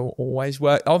 I think I'll always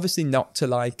work. Obviously not to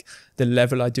like the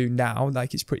level I do now.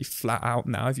 Like it's pretty flat out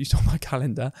now if you saw my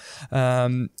calendar.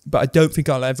 But I don't think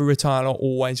I'll ever retire. I'll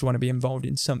always want to be involved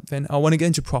in something. I want to get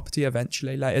into property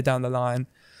eventually, later down the line,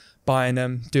 buying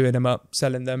them, doing them up,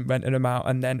 selling them, renting them out,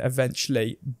 and then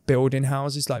eventually building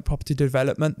houses, like property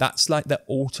development. That's like the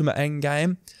ultimate end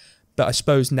game. But I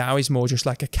suppose now is more just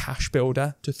like a cash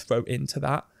builder to throw into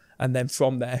that. And then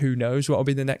from there, who knows what will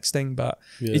be the next thing. But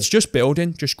it's just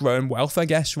building, just growing wealth, I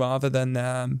guess, rather than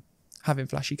having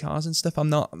flashy cars and stuff.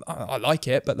 I like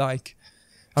it, but like,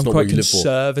 I'm quite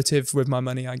conservative with my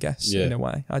money, I guess, in a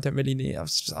way. I don't really need,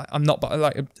 I'm not, but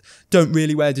like, don't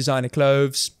really wear designer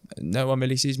clothes. No one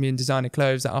really sees me in designer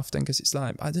clothes that often because it's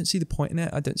like, I don't see the point in it.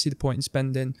 I don't see the point in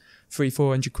spending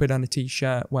 300-400 quid on a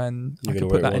t-shirt when I can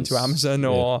put that into Amazon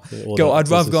or go, I'd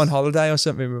rather go on holiday or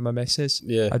something with my missus.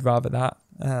 Yeah. I'd rather that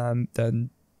than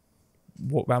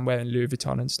walk around wearing Louis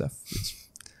Vuitton and stuff. It's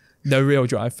no real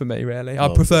drive for me, really. I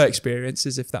prefer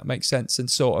experiences, if that makes sense, and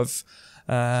sort of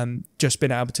just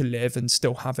being able to live and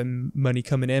still having money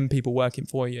coming in, people working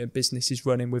for you, businesses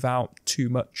running without too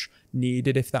much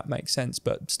needed, if that makes sense,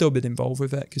 but still been involved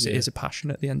with it because it is a passion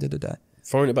at the end of the day.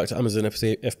 Throwing it back to Amazon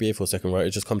FBA for a second, right?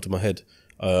 It just come to my head.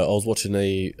 I was watching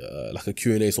a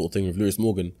Q&A sort of thing with Lewis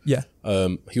Morgan. Yeah.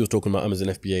 He was talking about Amazon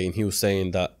FBA and he was saying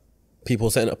that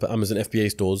people setting up Amazon FBA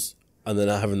stores and then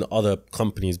having the other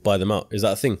companies buy them out. Is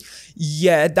that a thing?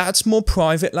 Yeah, that's more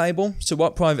private label. So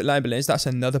what private label is, that's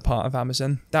another part of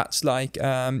Amazon. That's like,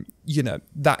 you know,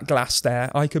 that glass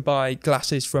there. I could buy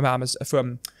glasses from Amazon,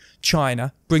 from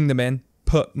China, bring them in,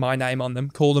 put my name on them,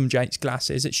 call them Jake's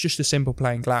glasses. It's just a simple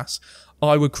plain glass.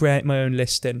 I would create my own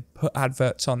listing, put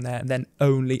adverts on there, and then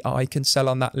only I can sell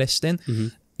on that listing. Mm-hmm.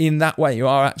 In that way, you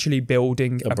are actually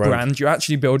building a brand. You're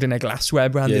actually building a glassware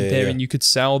brand in theory, and you could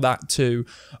sell that to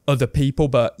other people.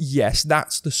 But yes,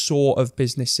 that's the sort of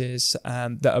businesses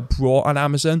that are brought on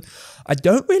Amazon. I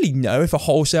don't really know if a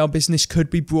wholesale business could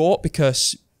be brought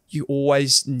because you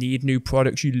always need new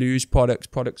products. You lose products.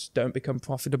 Products don't become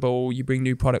profitable. You bring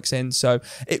new products in. So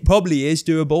it probably is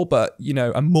doable, but you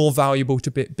know, a more valuable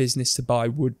business to buy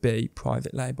would be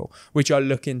private label, which I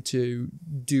look into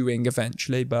doing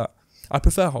eventually, but I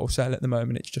prefer wholesale at the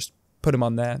moment. It's just put them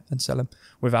on there and sell them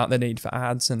without the need for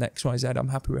ads and XYZ. I'm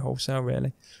happy with wholesale,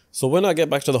 really. So when I get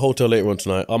back to the hotel later on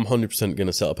tonight, I'm 100% going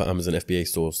to set up an Amazon FBA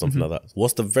store or something like that.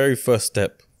 What's the very first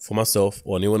step for myself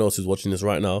or anyone else who's watching this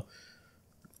right now?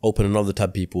 Open another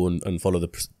tab, people, and follow the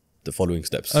following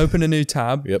steps. Open a new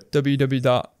tab,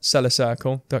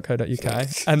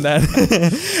 www.sellercircle.co.uk, and then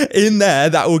in there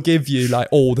that will give you like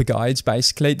all the guides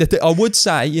basically. I would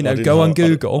say, you know, go on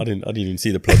Google. I didn't even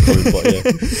see the plug coming, but yeah.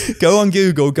 Go on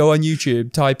Google, go on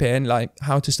YouTube, type in like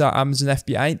how to start Amazon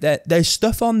FBA. There's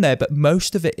stuff on there, but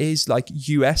most of it is like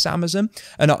US Amazon,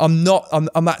 and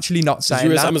I'm actually not saying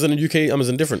that. US Amazon and UK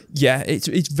Amazon different? Yeah, it's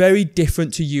very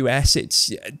different to US.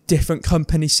 It's different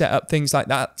company setup, things like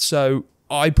that. So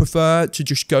I prefer to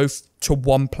just go to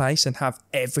one place and have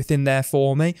everything there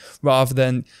for me, rather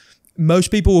than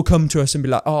most people will come to us and be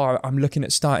like, oh, I'm looking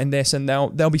at starting this, and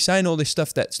they'll be saying all this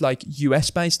stuff that's like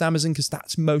US based Amazon, because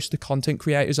that's most of the content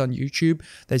creators on YouTube.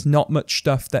 There's not much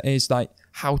stuff that is like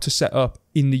how to set up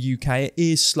in the UK. It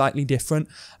is slightly different.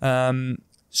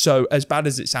 So as bad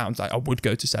as it sounds, like I would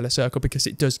go to Seller Circle because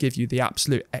it does give you the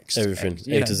absolute everything,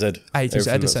 A to Z. A to Z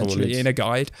essentially in a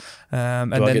guide.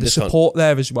 And then the discount? support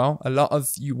there as well.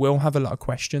 You will have a lot of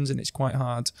questions and it's quite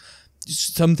hard.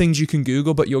 Some things you can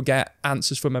Google, but you'll get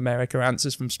answers from America,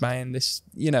 answers from Spain.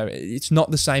 It's not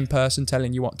the same person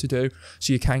telling you what to do.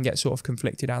 So you can get sort of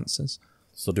conflicted answers.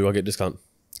 So do I get discount?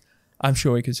 I'm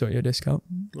sure we can sort you a discount.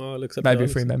 Oh, I'll accept Maybe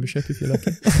that. a free membership if you're lucky.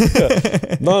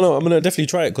 No, I'm going to definitely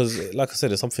try it because, like I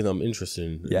said, it's something I'm interested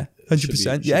in. Yeah,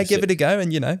 100%. Yeah, give it a go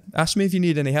and, ask me if you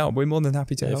need any help. We're more than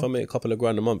happy to help. If I make a couple of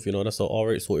grand a month, that's our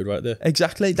R8 sorted right there.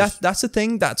 Exactly. That's the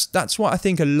thing. That's what I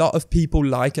think a lot of people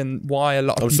like and why a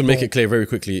lot of people... I'm just going to make it clear very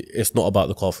quickly, it's not about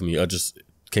the car for me. I just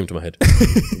came to my head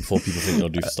before people think I'll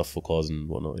do stuff for cars and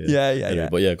whatnot. Yeah.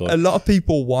 But yeah, go on. A lot of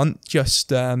people want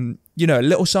just a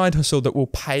little side hustle that will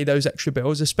pay those extra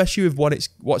bills, especially with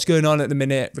what's going on at the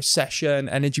minute, recession,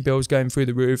 energy bills going through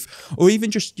the roof, or even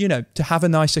just to have a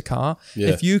nicer car.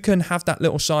 If you can have that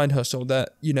little side hustle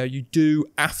that you do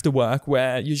after work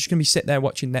where you're just gonna be sitting there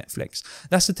watching Netflix.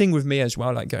 That's the thing with me as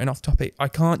well, like going off topic, I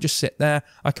can't just sit there.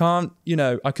 I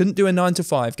couldn't do a 9 to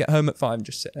 5, get home at 5 and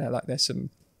just sit there like this and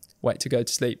wait to go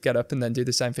to sleep, get up and then do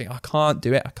the same thing. I can't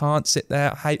do it. I can't sit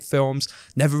there. I hate films.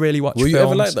 Never really watch films. Were you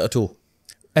ever like that at all?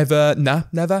 Ever? Nah,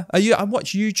 never. I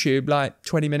watch YouTube like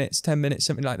 20 minutes, 10 minutes,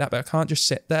 something like that, but I can't just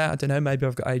sit there. I don't know, maybe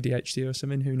I've got ADHD or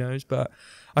something, who knows, but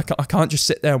I can't just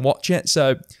sit there and watch it.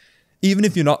 So even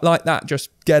if you're not like that, just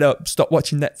get up, stop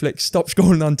watching Netflix, stop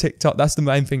scrolling on TikTok. That's the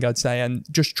main thing I'd say. And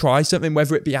just try something,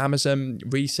 whether it be Amazon,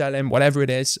 reselling, whatever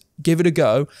it is, give it a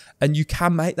go. And you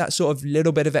can make that sort of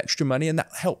little bit of extra money. And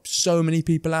that helps so many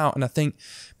people out. And I think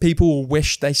people will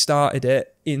wish they started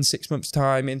it in 6 months'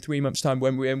 time, in 3 months' time,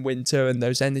 when we're in winter and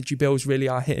those energy bills really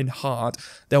are hitting hard.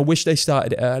 They'll wish they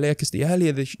started it earlier, because the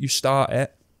earlier that you start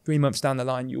it, 3 months down the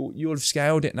line, you'll have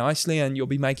scaled it nicely and you'll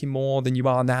be making more than you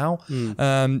are now.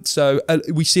 So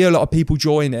we see a lot of people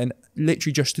join in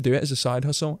literally just to do it as a side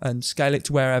hustle and scale it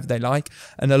to wherever they like.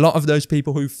 And a lot of those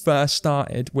people who first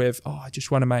started with, I just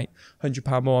want to make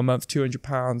 £100 more a month, £200,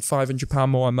 £500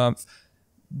 more a month,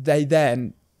 they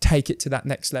then take it to that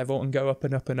next level and go up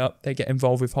and up and up. They get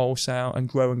involved with wholesale and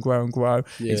grow and grow and grow.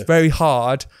 Yeah. It's very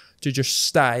hard to just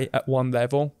stay at one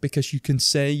level, because you can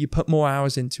see you put more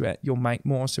hours into it, you'll make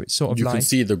more. So it's sort of you can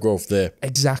see the growth there.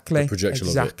 Exactly. The projection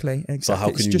exactly. of it. So how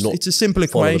can it's a simple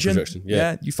equation.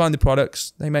 Yeah. You find the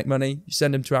products, they make money, you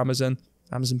send them to Amazon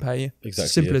pay you. Exactly.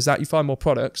 It's simple as that. You find more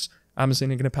products,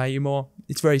 Amazon are going to pay you more.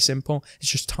 It's very simple. It's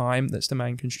just time that's the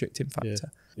main constricting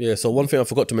factor. Yeah, so one thing I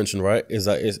forgot to mention, right, is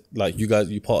that it's like you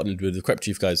partnered with the Crep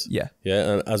Chief guys. Yeah,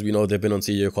 and as we know, they've been on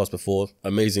CEOCAST before.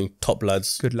 Amazing, top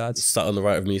lads. Good lads. Sat on the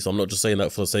right of me, so I'm not just saying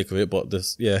that for the sake of it, but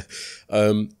this,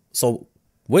 so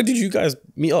where did you guys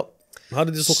meet up? How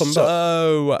did this all come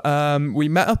about? So we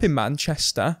met up in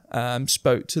Manchester,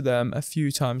 spoke to them a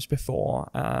few times before.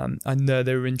 I know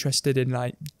they were interested in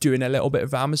like doing a little bit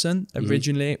of Amazon.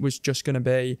 Originally, it was just going to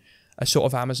be a sort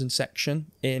of Amazon section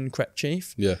in Crep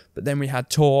Chief. Yeah. But then we had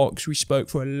talks. We spoke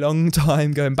for a long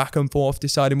time, going back and forth,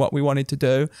 deciding what we wanted to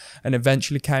do, and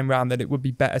eventually came around that it would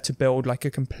be better to build like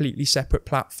a completely separate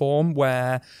platform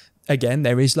where, again,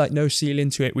 there is like no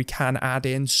ceiling to it. We can add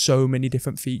in so many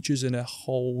different features in a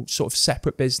whole sort of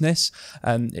separate business,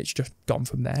 and it's just gone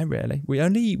from there, really. We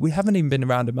haven't even been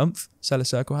around a month. Seller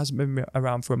Circle hasn't been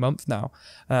around for a month now,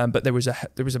 but there was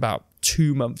about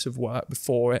 2 months of work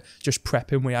before it, just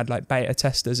prepping. We had like beta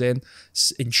testers in,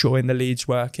 ensuring the leads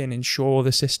working, ensure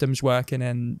the system's working,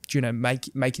 and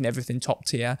making everything top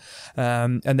tier.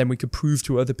 And then we could prove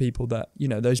to other people that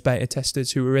those beta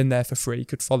testers who were in there for free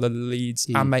could follow the leads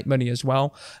and make money as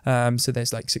well. So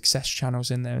there's like success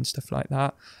channels in there and stuff like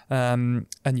that. And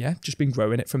yeah, just been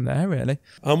growing it from there, really.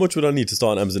 How much would I need to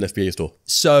start an Amazon FBA store?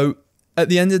 So at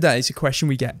the end of the day, it's a question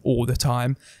we get all the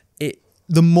time.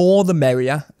 The more the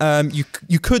merrier.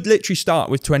 You could literally start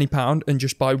with £20 and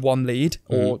just buy 1 lead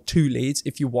or 2 leads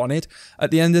if you wanted.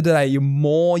 At the end of the day, the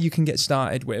more you can get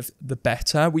started with, the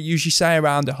better. We usually say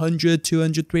around £100,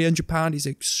 £200, £300 is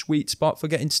a sweet spot for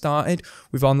getting started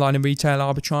with online and retail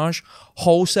arbitrage.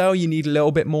 Wholesale, you need a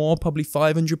little bit more, probably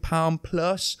 £500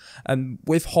 plus. And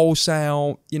with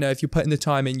wholesale, if you're putting the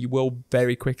time in, you will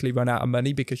very quickly run out of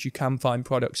money, because you can find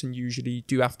products and usually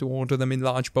do have to order them in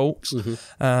large bulks.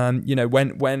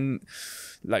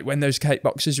 When those cake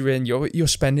boxes are in, you're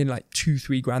spending like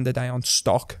 2-3 grand a day on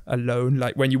stock alone,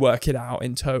 like when you work it out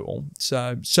in total.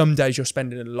 So some days you're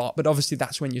spending a lot, but obviously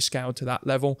that's when you scale to that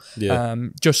level.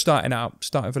 Just start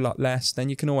with a lot less, then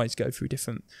you can always go through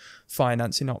different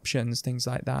financing options, things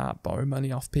like that, borrow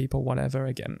money off people, whatever.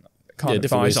 Again, can't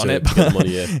advise on it, but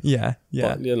money, yeah.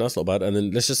 But, that's not bad. And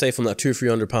then let's just say from that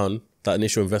 £200-300, that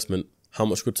initial investment, how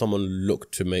much could someone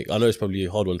look to make? I know it's probably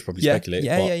a hard one to speculate.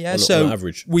 Yeah. On So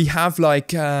average, we have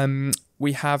like a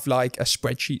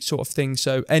spreadsheet sort of thing.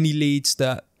 So any leads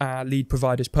that lead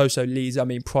providers post, so leads, I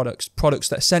mean products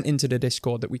that are sent into the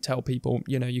Discord that we tell people,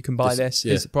 you know, you can buy this,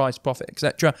 here's the price, profit,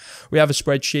 etc. We have a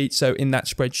spreadsheet. So in that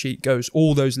spreadsheet goes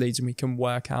all those leads, and we can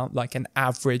work out like an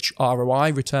average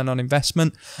ROI, return on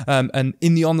investment. And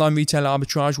in the online retail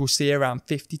arbitrage, we'll see around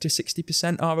 50 to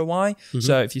 60% ROI.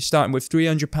 So if you're starting with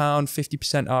 £300,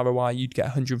 50% ROI, you'd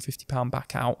get £150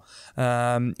 back out.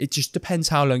 It just depends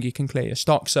how long you can clear your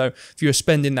stock. So if you're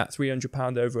spending that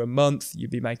 £300 over a month,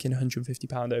 you'd be making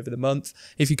 £150 over the month.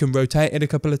 If you can rotate it a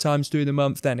couple of times through the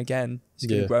month, then again, it's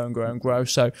going to grow and grow and grow.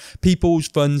 So people's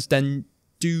funds then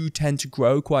do tend to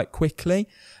grow quite quickly.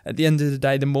 At the end of the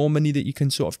day, the more money that you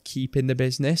can sort of keep in the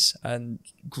business and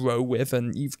grow with,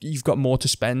 and you've got more to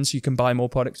spend, so you can buy more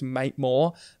products and make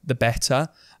more, the better.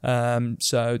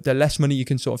 So the less money you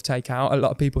can sort of take out. A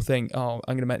lot of people think, oh,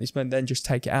 I'm going to make this money, then just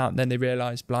take it out. And then they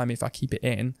realize, blimey, if I keep it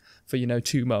in for,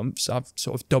 2 months, I've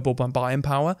sort of doubled my buying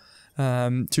power.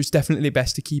 So it's definitely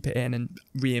best to keep it in and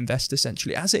reinvest,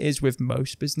 essentially, as it is with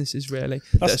most businesses, really.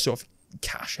 That are sort of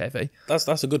cash heavy.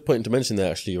 That's a good point to mention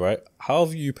there, actually, right? How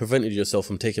have you prevented yourself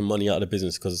from taking money out of the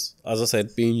business? Because as I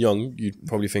said, being young, you'd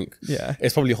probably think,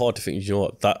 it's probably hard to think, you know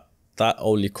what, that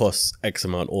only costs X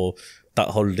amount, or that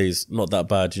holiday's not that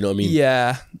bad. You know what I mean?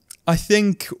 Yeah, I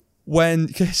think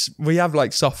because we have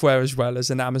like software as well as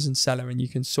an Amazon seller, and you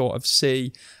can sort of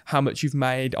see how much you've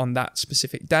made on that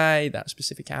specific day, that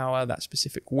specific hour, that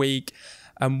specific week.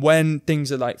 And when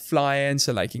things are like flying,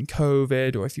 so like in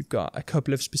COVID, or if you've got a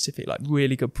couple of specific like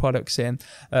really good products in,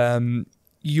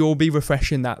 you'll be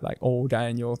refreshing that like all day,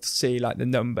 and you'll see like the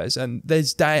numbers. And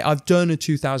there's I've done a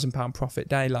 £2,000 profit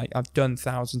day. Like I've done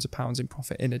thousands of pounds in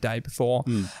profit in a day before.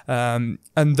 And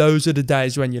those are the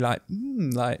days when you're like,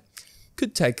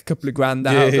 could take a couple of grand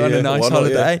out on a nice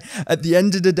holiday. At the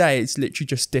end of the day, it's literally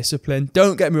just discipline.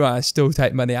 Don't get me wrong, I still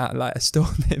take money out. Like I still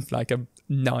live like a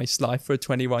nice life for a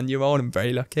 21-year-old. I'm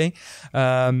very lucky.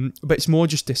 But it's more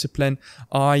just discipline.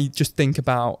 I just think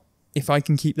about, if I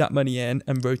can keep that money in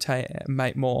and rotate it and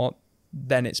make more,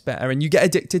 then it's better. And you get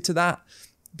addicted to that,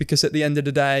 because at the end of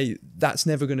the day, that's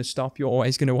never going to stop. You're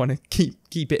always going to want to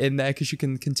keep it in there, because you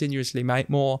can continuously make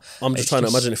more. I'm just trying to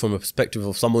imagine it from a perspective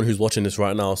of someone who's watching this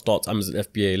right now, starts Amazon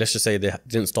FBA. Let's just say they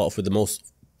didn't start off with the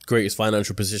greatest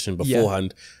financial position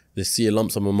beforehand. They see a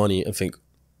lump sum of money and think,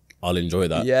 I'll enjoy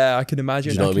that. Yeah, I can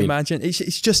imagine. I can imagine.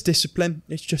 It's just discipline.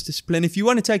 It's just discipline. If you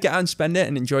want to take it out and spend it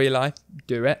and enjoy your life,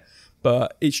 do it.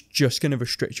 But it's just going to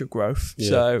restrict your growth.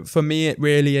 So for me, it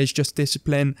really is just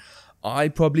discipline. I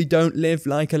probably don't live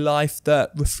like a life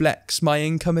that reflects my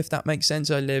income, if that makes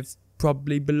sense. I live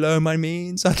probably below my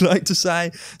means, I'd like to say.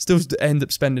 Still end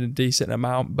up spending a decent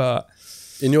amount, but...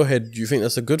 In your head, do you think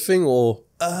that's a good thing, or...?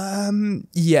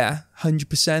 Yeah,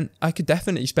 100%. I could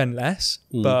definitely spend less,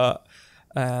 but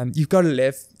you've got to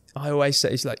live. I always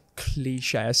say, it's like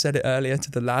cliche. I said it earlier to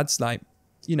the lads, like,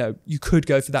 you could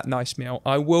go for that nice meal.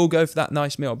 I will go for that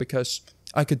nice meal, because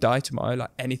I could die tomorrow. Like,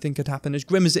 anything could happen. As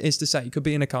grim as it is to say, you could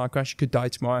be in a car crash, you could die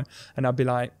tomorrow, and I'd be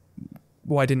like,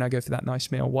 why didn't I go for that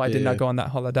nice meal? Why didn't I go on that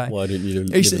holiday? Why didn't you?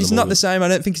 It's not the same. I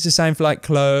don't think it's the same for like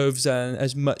clothes and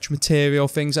as much material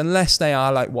things, unless they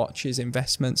are like watches,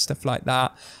 investments, stuff like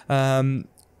that.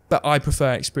 But I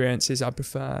prefer experiences. I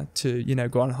prefer to,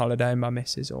 go on holiday with my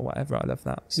missus or whatever. I love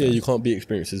that. So. Yeah, you can't beat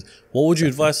experiences. What would you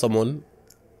advise someone,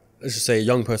 let's just say a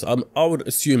young person? I would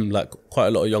assume like quite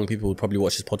a lot of young people would probably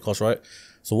watch this podcast, right?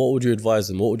 So what would you advise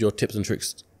them? What would your tips and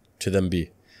tricks to them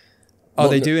be? Are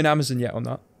they doing Amazon yet or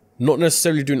not? Not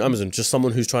necessarily doing Amazon, just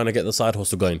someone who's trying to get the side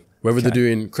hustle going. Whether they're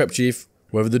doing Crep Chief,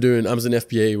 whether they're doing Amazon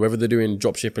FBA, whether they're doing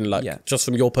dropshipping, just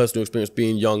from your personal experience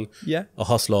being young, a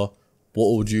hustler,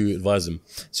 what would you advise them?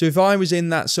 So if I was in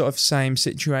that sort of same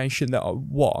situation that I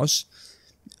was,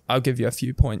 I'll give you a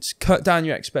few points. Cut down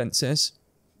your expenses.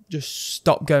 Just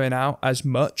stop going out as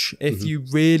much. If you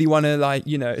really want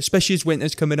to, especially as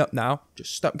winter's coming up now,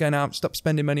 just stop going out, stop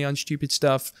spending money on stupid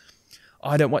stuff.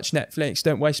 I don't watch Netflix,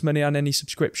 don't waste money on any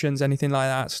subscriptions, anything like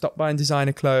that. Stop buying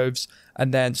designer clothes.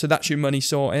 And then, so that's your money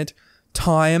sorted.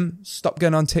 Time, stop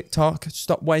going on TikTok.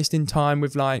 Stop wasting time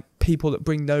with like people that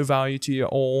bring no value to you at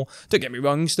all. Don't get me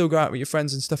wrong, still go out with your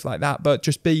friends and stuff like that. But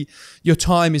just your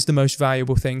time is the most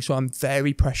valuable thing. So I'm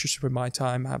very precious with my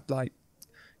time. I have like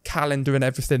calendar and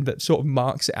everything that sort of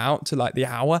marks it out to like the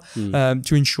hour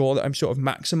to ensure that I'm sort of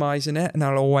maximizing it, and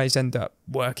I'll always end up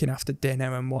working after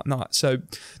dinner and whatnot. So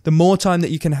the more time that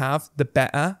you can have, the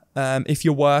better. If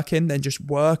you're working, then just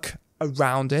work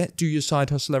around it. Do your side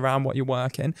hustle around what you're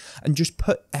working and just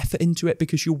put effort into it,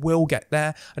 because you will get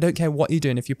there. I don't care what you're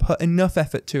doing. If you put enough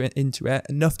effort into it,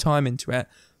 enough time into it,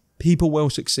 people will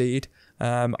succeed.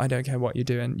 I don't care what you're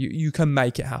doing. You can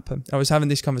make it happen. I was having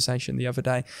this conversation the other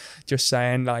day, just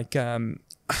saying like,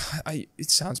 it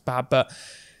sounds bad, but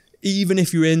even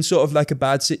if you're in sort of like a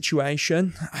bad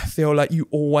situation, I feel like you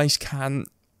always can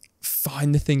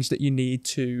find the things that you need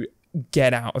to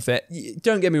get out of it.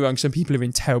 Don't get me wrong, some people are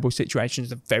in terrible situations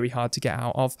that are very hard to get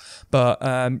out of, but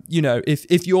you know,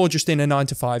 if you're just in a 9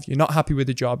 to 5, you're not happy with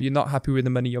the job, you're not happy with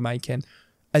the money you're making,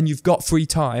 and you've got free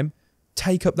time,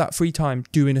 take up that free time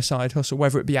doing a side hustle,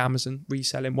 whether it be Amazon,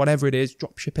 reselling, whatever it is,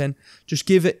 drop shipping. Just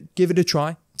give it a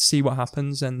try, see what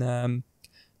happens, and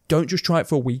don't just try it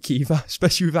for a week either,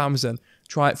 especially with Amazon.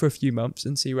 Try it for a few months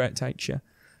and see where it takes you.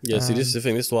 Yeah, see, this is the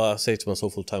thing. This is why I say to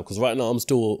myself all the time, because right now I'm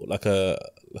still like a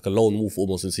lone wolf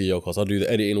almost in CEOCAST. I do the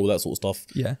editing, all that sort of stuff.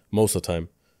 Yeah. Most of the time.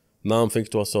 Now I'm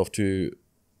thinking to myself to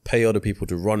pay other people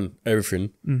to run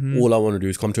everything. All I want to do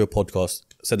is come to a podcast,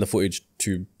 send the footage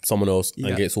to someone else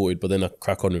and get sorted. But then I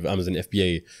crack on with Amazon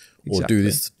FBA or do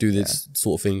this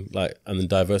sort of thing, like, and then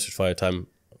diversify your time.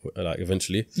 Like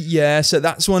eventually. Yeah, so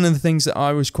that's one of the things that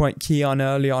I was quite key on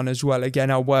early on as well.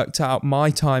 Again, I worked out my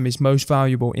time is most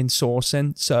valuable in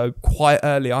sourcing. So quite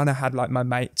early on, I had like my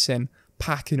mates in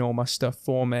packing all my stuff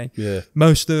for me. Yeah.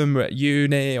 Most of them were at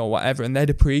uni or whatever, and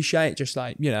they'd appreciate just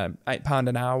like, you know, £8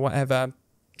 an hour, whatever,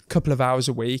 couple of hours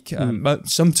a week.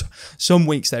 Some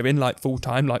weeks they're in like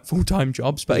full-time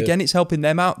jobs, but again, it's helping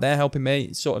them out, they're helping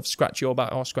me, sort of scratch your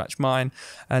back or scratch mine,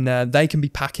 and they can be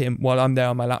packing while I'm there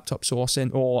on my laptop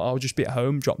sourcing, or I'll just be at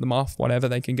home, drop them off, whatever,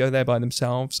 they can go there by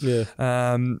themselves.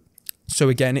 So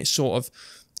again, it's sort of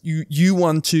you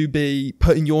want to be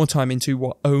putting your time into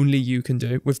what only you can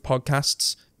do. With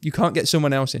podcasts, you can't get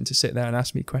someone else in to sit there and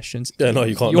ask me questions. Yeah, no,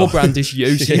 you can't. Your brand is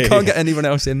you, so you can't get anyone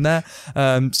else in there.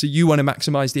 So you want to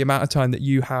maximize the amount of time that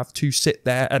you have to sit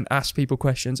there and ask people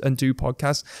questions and do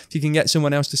podcasts. If you can get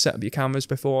someone else to set up your cameras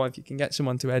before, if you can get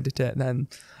someone to edit it, then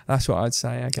that's what I'd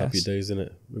say, I guess. Happy days,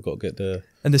 innit? We've got to get there.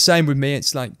 And the same with me,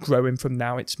 it's like growing from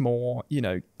now. It's more, you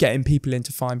know, getting people in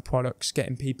to find products,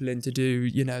 getting people in to do,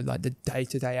 you know, like the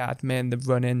day-to-day admin, the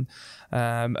running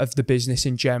of the business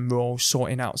in general,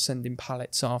 sorting out, sending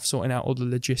pallets off, sorting out all the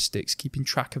logistics, keeping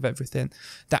track of everything.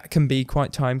 That can be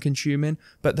quite time consuming,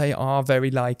 but they are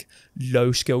very like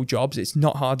low skill jobs. It's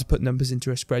not hard to put numbers into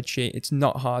a spreadsheet. It's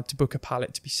not hard to book a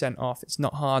pallet to be sent off. It's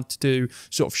not hard to do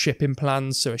sort of shipping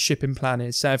plans. So a shipping plan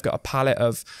is, say I've got a pallet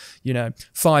of, you know,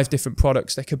 5 different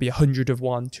products. There could be 100 of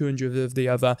one, 200 of the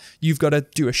other. You've got to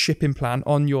do a shipping plan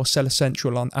on your Seller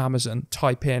Central on Amazon.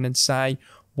 Type in and say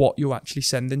what you're actually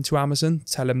sending to Amazon.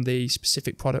 Tell them the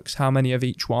specific products, how many of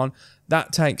each one.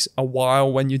 That takes a while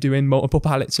when you're doing multiple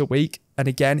pallets a week. And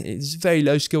again, it's a very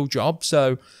low skill job.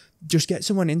 So just get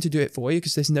someone in to do it for you,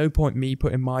 because there's no point me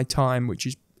putting my time, which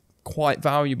is quite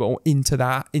valuable, into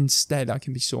that. Instead, I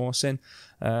can be sourcing.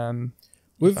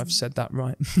 If I've said that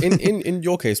right. in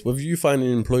your case, with you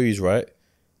finding employees, right,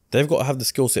 they've got to have the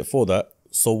skill set for that.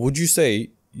 So would you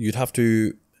say you'd have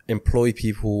to employ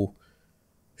people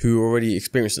who are already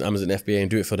experienced in Amazon FBA and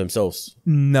do it for themselves?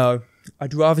 No,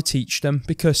 I'd rather teach them,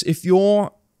 because if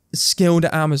you're skilled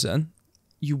at Amazon,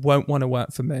 you won't want to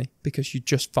work for me, because you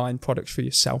just find products for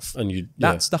yourself. And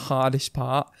that's the hardest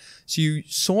part. So you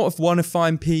sort of want to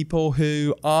find people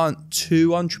who aren't too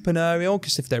entrepreneurial,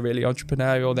 because if they're really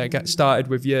entrepreneurial, they get started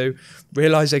with you,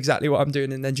 realize exactly what I'm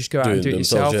doing, and then just go out and do it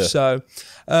yourself. Yeah. So,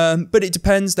 but it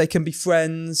depends. They can be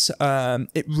friends.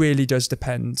 It really does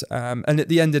depend. And at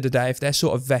the end of the day, if they're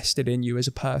sort of vested in you as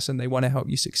a person, they want to help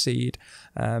you succeed,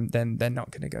 then they're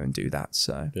not going to go and do that.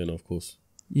 So yeah, no, of course.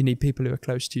 You need people who are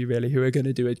close to you, really, who are going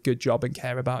to do a good job and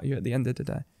care about you at the end of the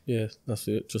day. Yeah, that's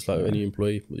it. Just like any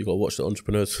employee, you got to watch the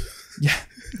entrepreneurs.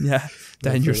 Yeah,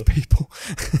 dangerous people.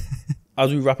 As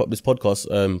we wrap up this podcast,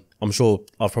 I'm sure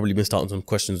I've probably missed out on some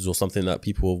questions or something that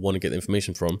people want to get the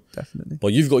information from. Definitely.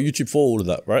 But you've got YouTube for all of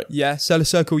that, right? Yeah, Seller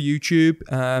Circle YouTube.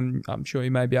 I'm sure you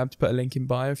may be able to put a link in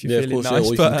bio if you're feeling nice. Yeah,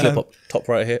 or you can clip up top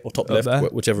right here or top left, there.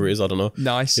 Whichever it is, I don't know.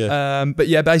 Nice. Yeah. But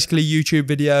yeah, basically YouTube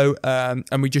video,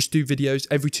 and we just do videos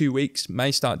every 2 weeks.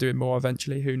 May start doing more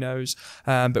eventually, who knows.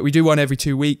 But we do one every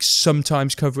 2 weeks,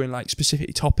 sometimes covering like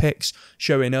specific topics,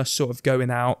 showing us sort of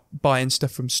going out, buying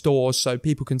stuff from stores so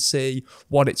people can see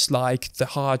what it's like, the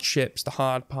hardship hardships, the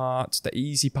hard parts, the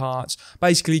easy parts,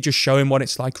 basically just showing what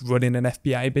it's like running an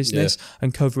FBA business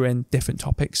and covering different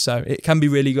topics. So it can be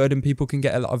really good and people can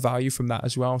get a lot of value from that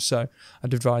as well. So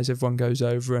I'd advise everyone goes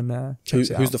over and checks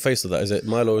it out. Who's the face of that? Is it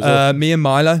Milo as well? Me and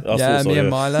Milo. And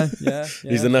Milo. Yeah.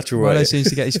 He's the natural Milo right. seems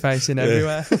to get his face in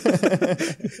everywhere.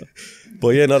 But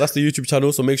yeah, no, that's the YouTube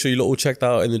channel. So make sure you lot all check that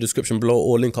out in the description below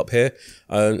or link up here.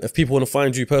 And if people want to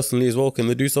find you personally as well, can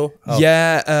they do so? How?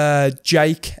 Yeah,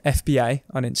 Jake FBA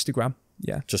on Instagram.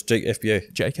 Yeah. Just Jake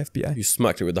FBA. Jake FBA. You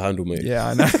smacked it with the handle, mate. Yeah,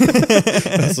 I know.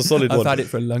 That's a solid one. I've had it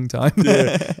for a long time.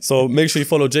 Yeah. So make sure you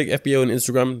follow Jake FBA on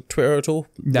Instagram, Twitter at all?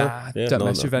 Nah, don't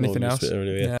mess with anything else.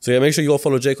 Anyway, yeah. So yeah, make sure you go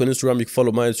follow Jake on Instagram. You can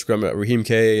follow my Instagram at Raheem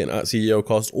K and at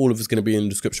CEOCAST. All of it's going to be in the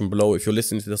description below. If you're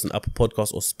listening to this on Apple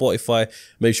Podcasts or Spotify,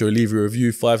 make sure you leave a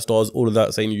review, 5 stars, all of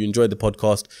that, saying you enjoyed the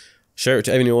podcast. Share it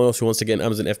to anyone else who wants to get an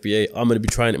Amazon FBA. I'm going to be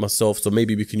trying it myself, so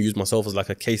maybe we can use myself as like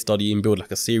a case study and build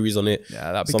like a series on it.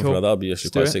 Yeah, that'd be something cool. like that would be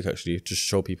actually quite sick, actually. Just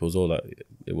show people as well that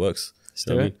it works.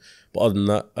 You know what I mean? But other than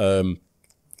that,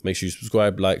 make sure you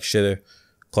subscribe, like, share,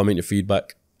 comment your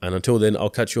feedback. And until then, I'll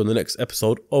catch you on the next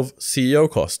episode of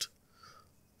CEOCAST.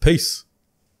 Peace.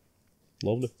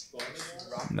 Lovely.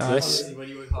 Nice.